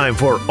 It's time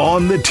for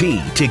On the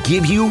Tee to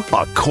give you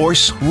a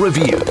course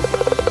review.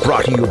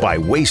 Brought to you by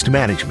Waste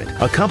Management,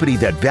 a company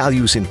that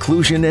values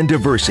inclusion and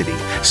diversity,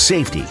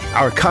 safety,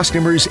 our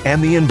customers,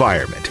 and the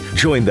environment.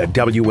 Join the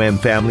WM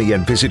family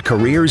and visit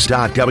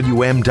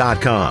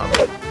careers.wm.com.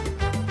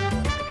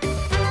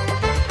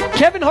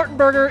 Kevin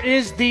Hartenberger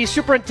is the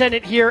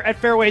superintendent here at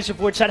Fairways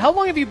of Woodside. How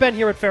long have you been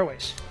here at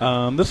Fairways?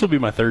 This will be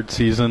my 3rd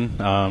season.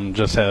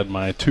 Just had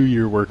my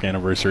 2-year work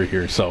anniversary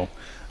here, so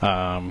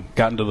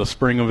got into the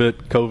spring of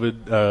it,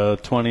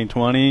 COVID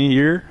 2020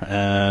 year,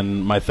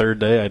 and my 3rd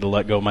day I had to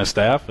let go of my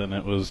staff, and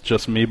it was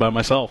just me by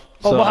myself.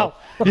 Oh, so, wow.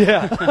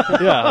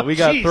 Yeah, we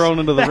got thrown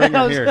into the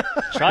ringer here.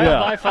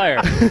 Trial by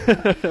fire.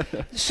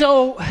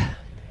 So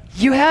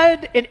you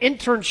had an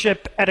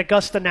internship at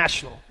Augusta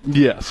National.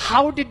 Yes.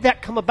 How did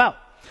that come about?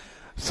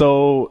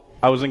 So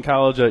I was in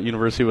college at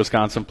University of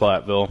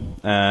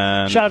Wisconsin-Platteville,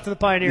 and Shout out to the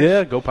Pioneers.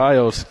 Yeah, go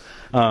Pios.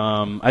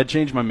 I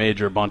changed my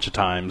major a bunch of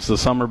times. The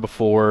summer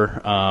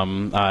before,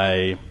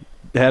 I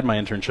had my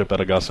internship at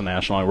Augusta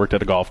National. I worked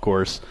at a golf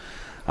course.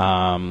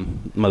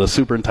 The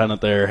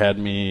superintendent there had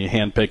me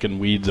hand-picking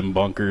weeds and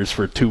bunkers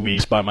for 2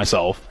 weeks by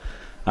myself.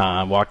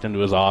 Walked into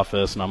his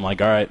office, and I'm like,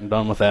 all right, I'm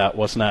done with that.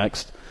 What's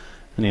next?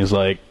 And he's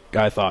like,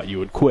 I thought you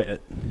would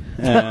quit.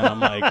 And I'm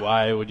like,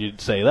 why would you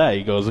say that?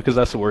 He goes, because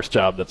that's the worst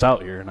job that's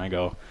out here. And I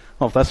go,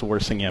 well, if that's the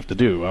worst thing you have to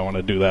do, I want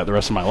to do that the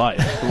rest of my life.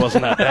 It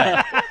wasn't that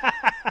bad.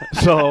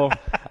 So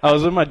I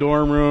was in my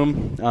dorm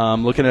room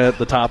looking at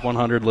the top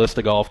 100 list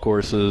of golf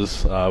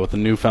courses with a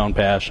newfound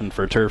passion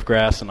for turf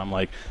grass. And I'm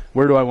like,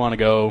 where do I want to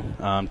go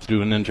to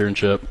do an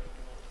internship?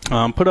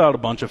 Put out a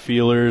bunch of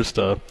feelers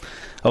to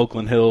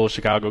Oakland Hill,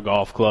 Chicago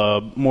Golf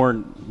Club,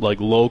 more like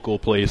local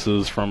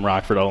places from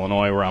Rockford,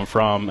 Illinois, where I'm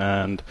from,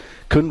 and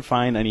couldn't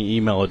find any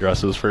email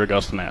addresses for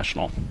Augusta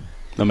National.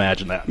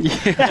 Imagine that.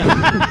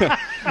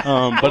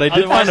 But I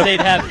did Otherwise,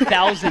 they'd have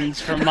thousands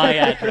from my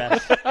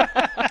address.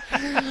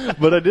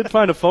 But I did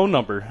find a phone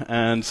number,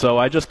 and so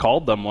I just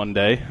called them one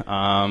day.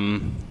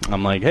 I'm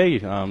like, hey,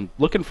 I'm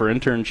looking for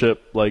internship,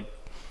 like,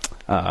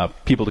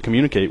 people to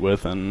communicate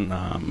with, and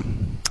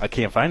I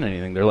can't find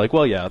anything. They're like,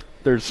 well, yeah,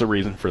 there's a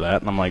reason for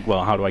that. And I'm like,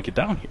 well, how do I get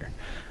down here?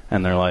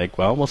 And they're like,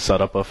 well, we'll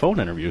set up a phone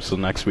interview. So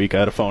next week I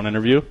had a phone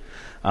interview.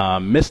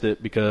 Missed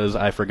it because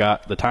I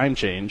forgot the time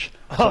change.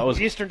 So I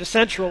was, Eastern to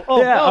Central.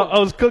 Oh, yeah, no. I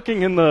was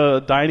cooking in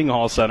the dining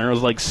hall center. It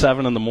was like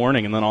 7 in the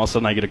morning, and then all of a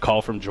sudden I get a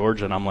call from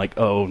Georgia, and I'm like,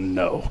 oh,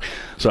 no.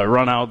 So I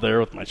run out there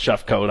with my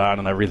chef coat on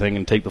and everything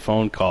and take the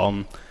phone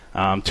call.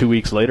 And 2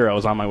 weeks later, I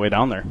was on my way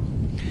down there.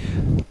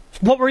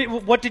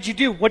 What did you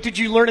do? What did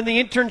you learn in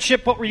the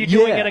internship? What were you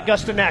doing at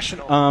Augusta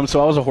National?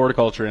 So I was a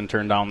horticulture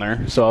intern down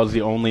there. So I was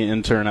the only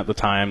intern at the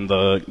time.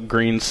 The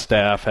green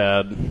staff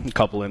had a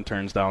couple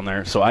interns down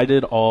there. So I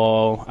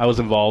was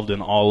involved in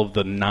all of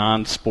the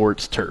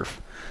non-sports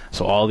turf.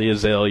 So all the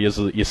azaleas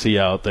that you see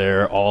out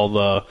there, all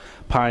the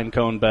pine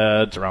cone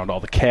beds around all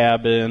the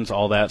cabins,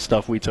 all that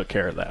stuff, we took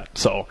care of that.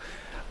 So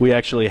we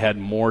actually had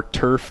more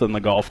turf than the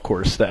golf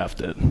course staff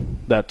did.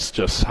 That's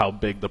just how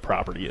big the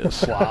property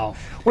is. Wow.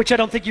 Which I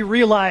don't think you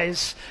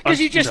realize, because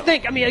you just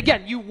think, I mean,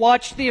 again, you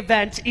watch the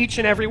event each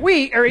and every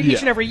week, or each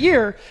and every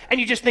year, and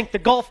you just think the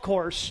golf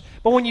course.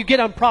 But when you get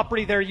on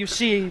property there, you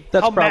see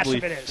how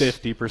massive it is. That's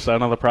probably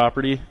 50% of the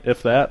property,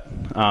 if that.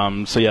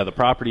 So yeah, the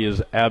property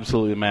is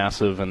absolutely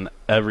massive, and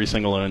every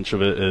single inch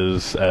of it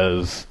is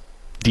as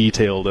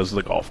detailed as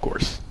the golf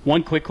course.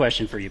 One quick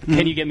question for you.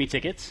 Can you get me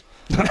tickets?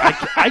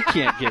 I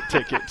can't get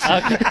tickets.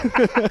 Okay.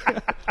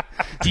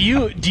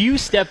 Do you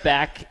step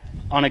back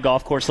on a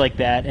golf course like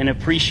that and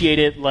appreciate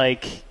it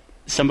like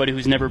somebody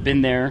who's never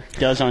been there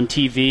does on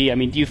TV? I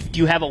mean, do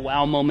you have a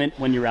wow moment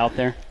when you're out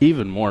there?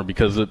 Even more,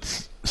 because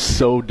it's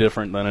so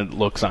different than it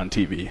looks on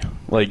TV.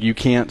 Like, you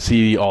can't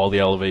see all the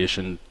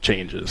elevation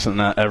changes, and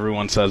not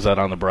everyone says that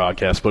on the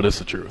broadcast, but it's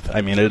the truth.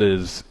 I mean, it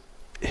is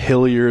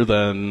hillier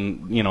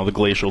than, the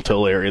glacial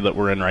till area that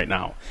we're in right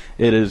now.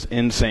 It is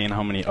insane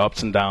how many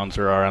ups and downs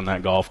there are on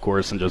that golf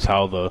course, and just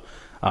how the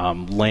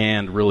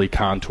land really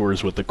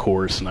contours with the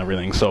course and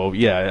everything. So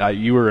yeah,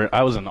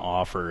 I was in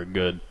awe for a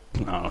good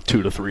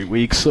 2 to 3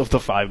 weeks of the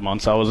 5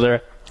 months I was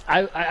there.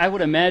 I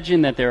would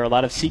imagine that there are a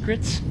lot of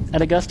secrets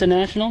at Augusta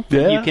National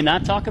you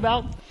cannot talk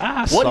about.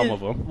 Some of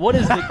them. What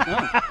is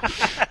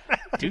the...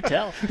 do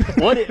tell.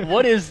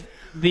 What is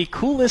the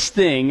coolest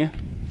thing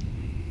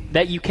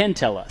that you can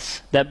tell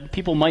us that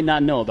people might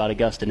not know about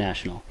Augusta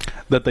National?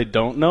 That they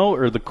don't know,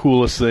 or the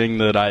coolest thing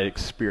that I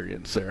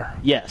experienced there?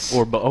 Yes.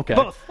 Or okay.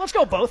 Both. Let's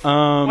go both.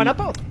 Why not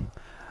both?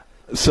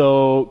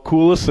 So,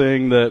 coolest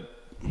thing that,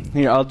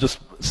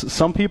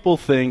 some people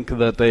think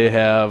that they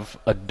have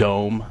a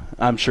dome.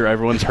 I'm sure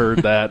everyone's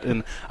heard that,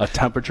 in a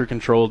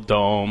temperature-controlled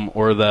dome,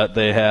 or that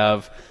they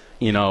have,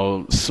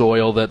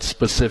 soil that's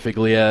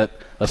specifically at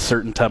a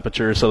certain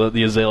temperature so that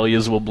the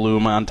azaleas will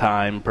bloom on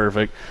time.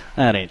 Perfect.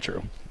 That ain't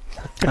true.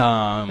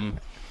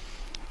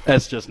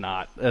 It's just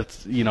not.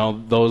 It's,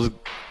 those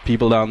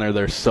people down there,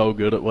 they're so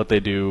good at what they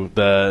do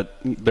that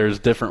there's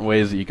different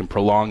ways that you can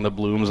prolong the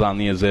blooms on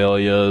the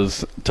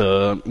azaleas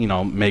to,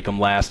 make them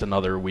last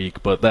another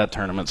week. But that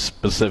tournament's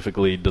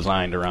specifically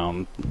designed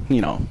around,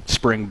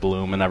 spring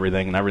bloom and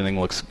everything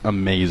looks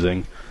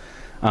amazing.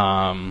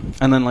 And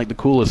then, the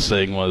coolest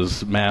thing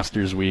was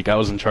Masters Week. I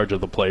was in charge of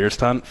the players'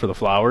 tent for the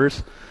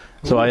flowers.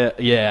 So,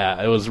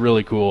 it was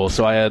really cool.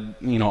 So I had,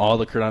 all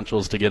the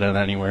credentials to get in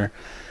anywhere.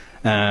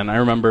 And I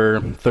remember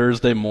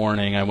Thursday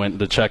morning I went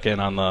to check in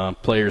on the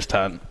players'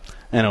 tent,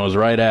 and it was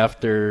right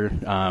after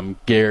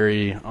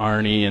Gary,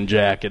 Arnie, and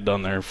Jack had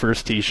done their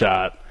first tee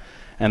shot,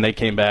 and they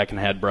came back and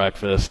had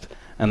breakfast.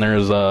 And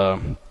there's a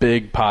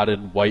big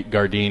potted white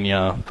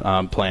gardenia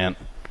plant,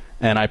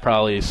 and I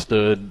probably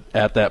stood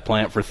at that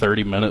plant for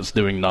 30 minutes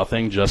doing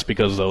nothing just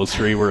because those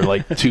three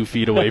were 2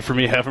 feet away from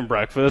me having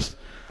breakfast.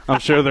 I'm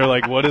sure they're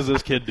like, what is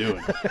this kid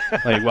doing?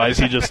 Why is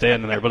he just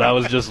standing there? But I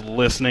was just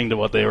listening to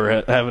what they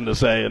were having to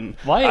say. And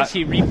why is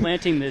he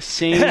replanting the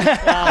same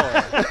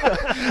flower?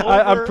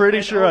 I'm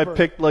pretty sure I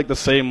picked the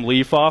same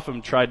leaf off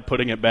and tried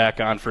putting it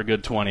back on for a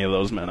good 20 of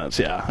those minutes.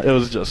 Yeah, it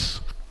was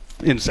just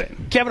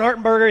insane. Kevin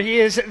Hartenberger, he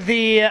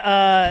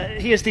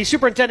is the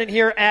superintendent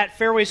here at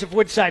Fairways of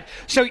Woodside.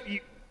 So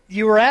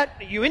you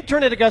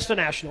interned at Augusta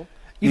National.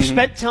 You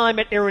spent time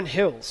at Erin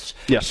Hills.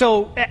 Yes.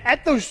 So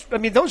at those,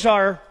 those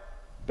are.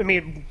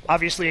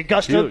 Obviously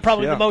Augusta, huge,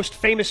 probably the most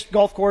famous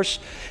golf course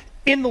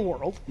in the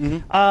world.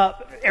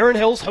 Erin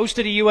Hills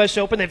hosted a U.S.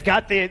 Open. They've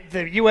got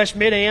the U.S.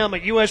 Mid-Am, a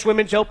U.S.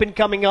 Women's Open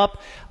coming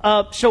up.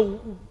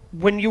 So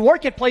when you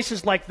work at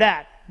places like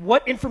that,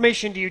 what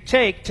information do you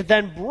take to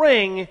then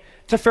bring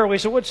to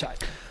Fairways of Woodside?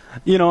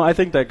 I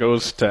think that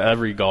goes to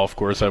every golf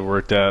course I've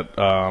worked at,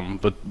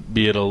 but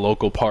be it a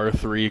local par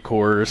 3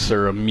 course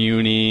or a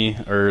muni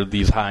or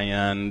these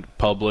high-end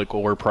public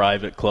or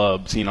private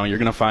clubs. You're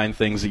going to find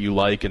things that you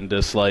like and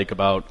dislike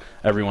about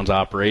everyone's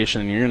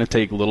operation. You're going to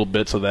take little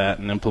bits of that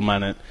and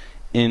implement it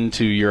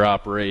into your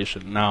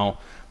operation. Now,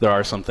 there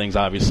are some things,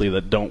 obviously,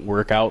 that don't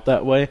work out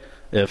that way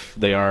if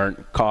they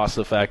aren't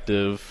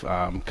cost-effective,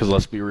 because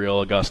let's be real,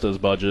 Augusta's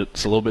budget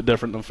is a little bit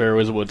different than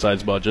Fairways of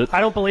Woodside's budget. I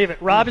don't believe it.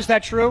 Rob, is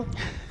that true?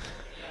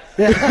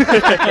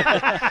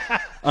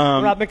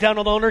 Rob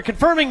McDonald, owner,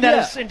 confirming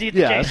that is indeed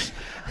the case.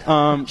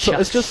 So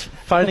it's just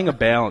finding a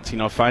balance,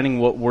 finding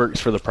what works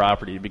for the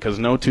property, because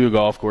no two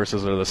golf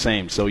courses are the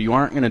same. So you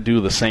aren't going to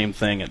do the same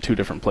thing at 2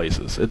 different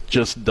places. It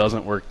just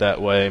doesn't work that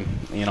way.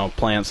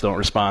 Plants don't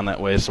respond that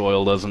way.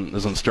 Soil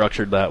isn't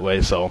structured that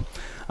way. So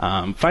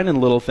finding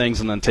little things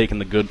and then taking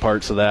the good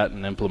parts of that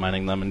and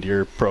implementing them into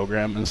your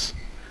program is,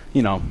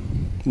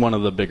 one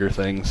of the bigger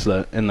things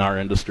that in our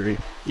industry.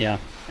 Yeah.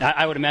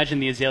 I would imagine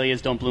the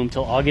azaleas don't bloom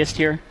till August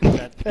here. Is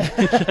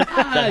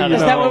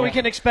that what we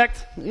can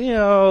expect? A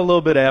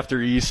little bit after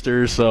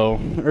Easter, so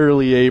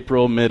early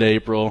April,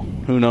 mid-April.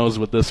 Who knows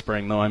with this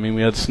spring, though?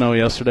 We had snow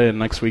yesterday, and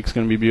next week's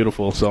going to be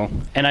beautiful. So.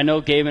 And I know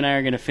Gabe and I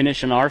are going to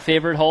finish on our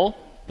favorite hole,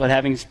 but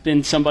having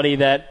been somebody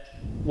that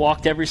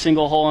walked every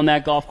single hole on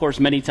that golf course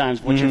many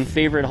times, what's your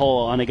favorite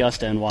hole on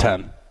Augusta and why?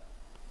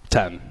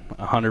 10,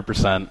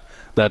 100%.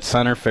 That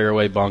center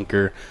fairway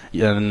bunker,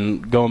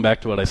 and going back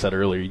to what I said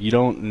earlier, you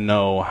don't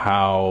know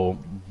how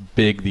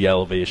big the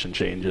elevation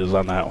change is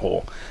on that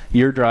hole.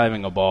 You're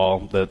driving a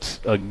ball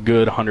that's a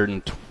good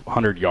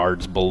 100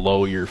 yards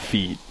below your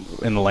feet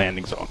in the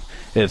landing zone.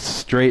 It's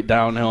straight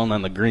downhill, and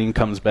then the green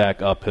comes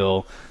back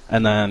uphill,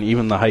 and then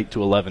even the height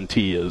to 11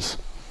 tee is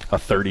a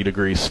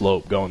 30-degree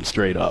slope going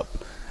straight up.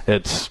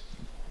 It's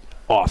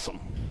awesome.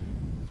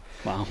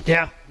 Wow.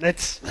 Yeah,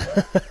 that's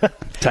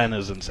 10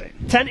 is insane.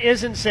 10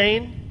 is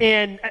insane.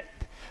 And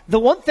the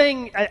one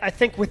thing I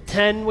think with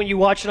 10, when you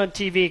watch it on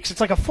TV, because it's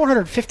like a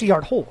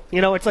 450-yard hole.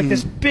 It's like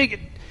this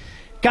big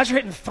 – guys are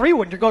hitting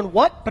 3-wood, and you're going,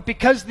 what? But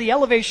because the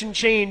elevation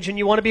change and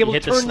you want to be able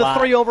to turn the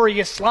 3 over,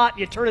 you slot,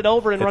 you turn it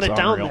over and run it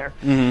down there.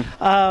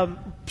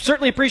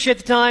 Certainly appreciate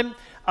the time.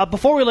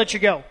 Before we let you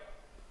go,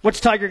 what's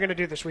Tiger going to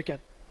do this weekend?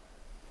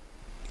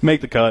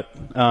 Make the cut.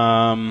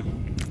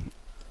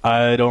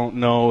 I don't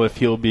know if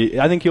he'll be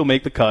 – I think he'll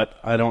make the cut.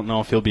 I don't know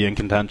if he'll be in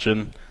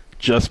contention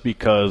just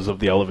because of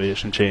the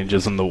elevation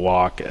changes and the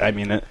walk.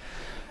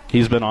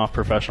 He's been off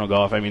professional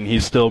golf.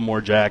 He's still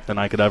more jacked than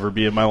I could ever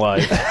be in my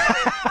life.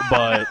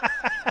 But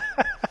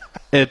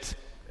it's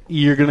 –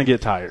 you're going to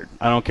get tired.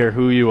 I don't care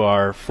who you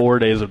are. 4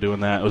 days of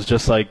doing that. It was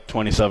just like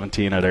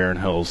 2017 at Erin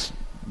Hills.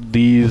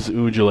 These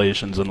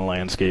undulations in the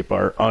landscape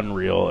are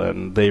unreal,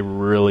 and they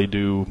really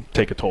do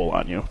take a toll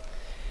on you.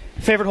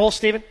 Favorite hole,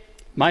 Steven?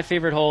 My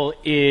favorite hole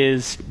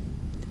is,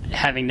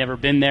 having never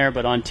been there,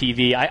 but on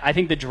TV, I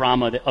think the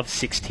drama of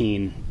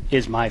 16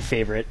 is my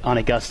favorite on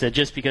Augusta,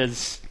 just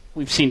because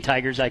we've seen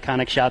Tiger's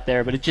iconic shot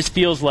there, but it just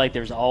feels like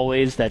there's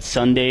always that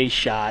Sunday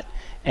shot,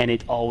 and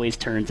it always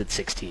turns at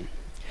 16.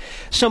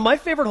 So my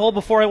favorite hole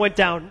before I went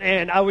down,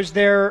 and I was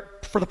there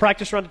for the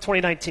practice round of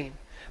 2019,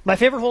 my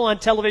favorite hole on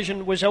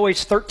television was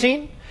always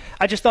 13.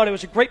 I just thought it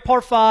was a great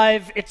par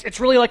 5. It's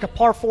really like a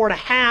par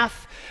 4.5.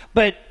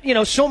 But,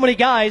 so many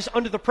guys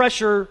under the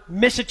pressure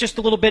miss it just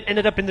a little bit,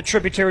 ended up in the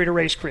tributary to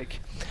Race Creek.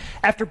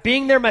 After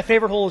being there, my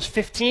favorite hole is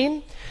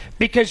 15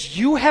 because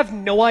you have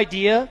no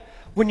idea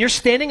when you're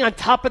standing on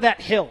top of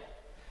that hill.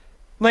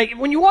 Like,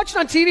 when you watch it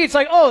on TV, it's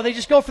like, oh, they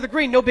just go for the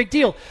green, no big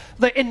deal.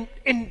 And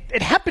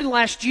it happened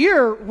last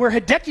year where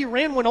Hideki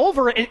went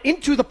over and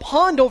into the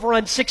pond over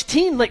on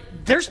 16. Like,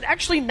 there's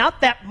actually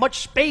not that much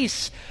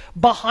space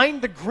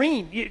behind the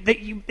green.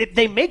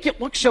 They make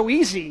it look so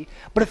easy.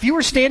 But if you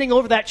were standing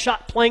over that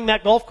shot playing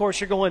that golf course,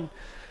 you're going,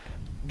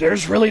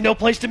 there's really no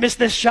place to miss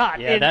this shot.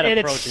 Yeah, that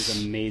approach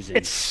is amazing.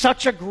 It's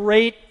such a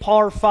great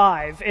par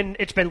 5, and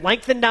it's been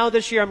lengthened now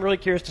this year. I'm really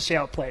curious to see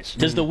how it plays.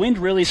 Does the wind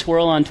really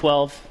swirl on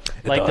 12?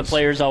 Like the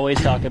players always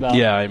talk about?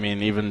 Yeah, I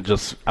mean, even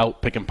just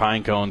out picking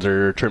pine cones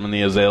or trimming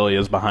the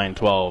azaleas behind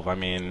 12, I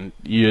mean,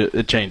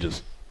 it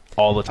changes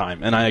all the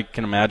time. And I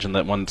can imagine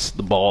that once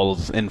the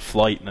ball's in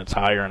flight and it's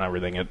higher and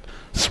everything, it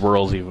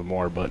swirls even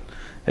more. But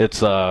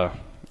it's a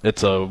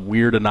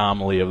weird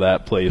anomaly of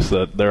that place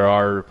that there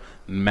are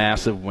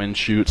massive wind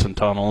chutes and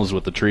tunnels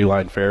with the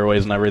tree-lined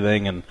fairways and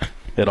everything, and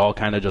it all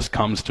kind of just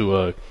comes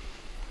to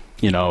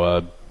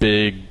a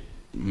big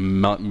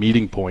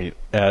meeting point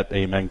at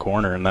Amen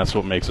Corner, and that's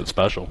what makes it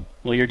special.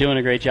 Well, you're doing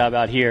a great job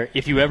out here.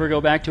 If you ever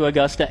go back to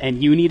Augusta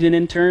and you need an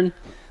intern,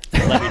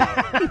 let me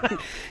know.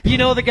 You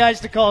know the guys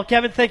to call.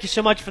 Kevin, thank you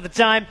so much for the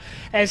time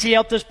as he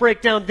helped us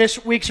break down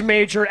this week's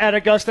major at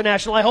Augusta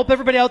National. I hope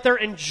everybody out there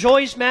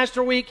enjoys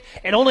Master Week.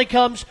 It only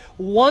comes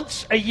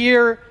once a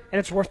year, and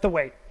it's worth the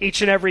wait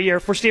each and every year.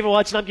 For Stephen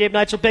Watson, I'm Gabe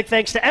Knight. So big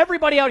thanks to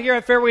everybody out here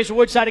at Fairways of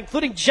Woodside,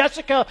 including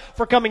Jessica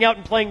for coming out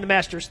and playing the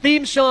Masters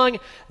theme song.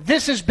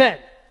 This has been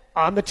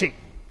On the Tee.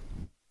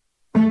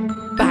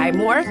 Buy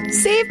more,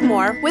 save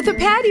more with a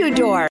patio door.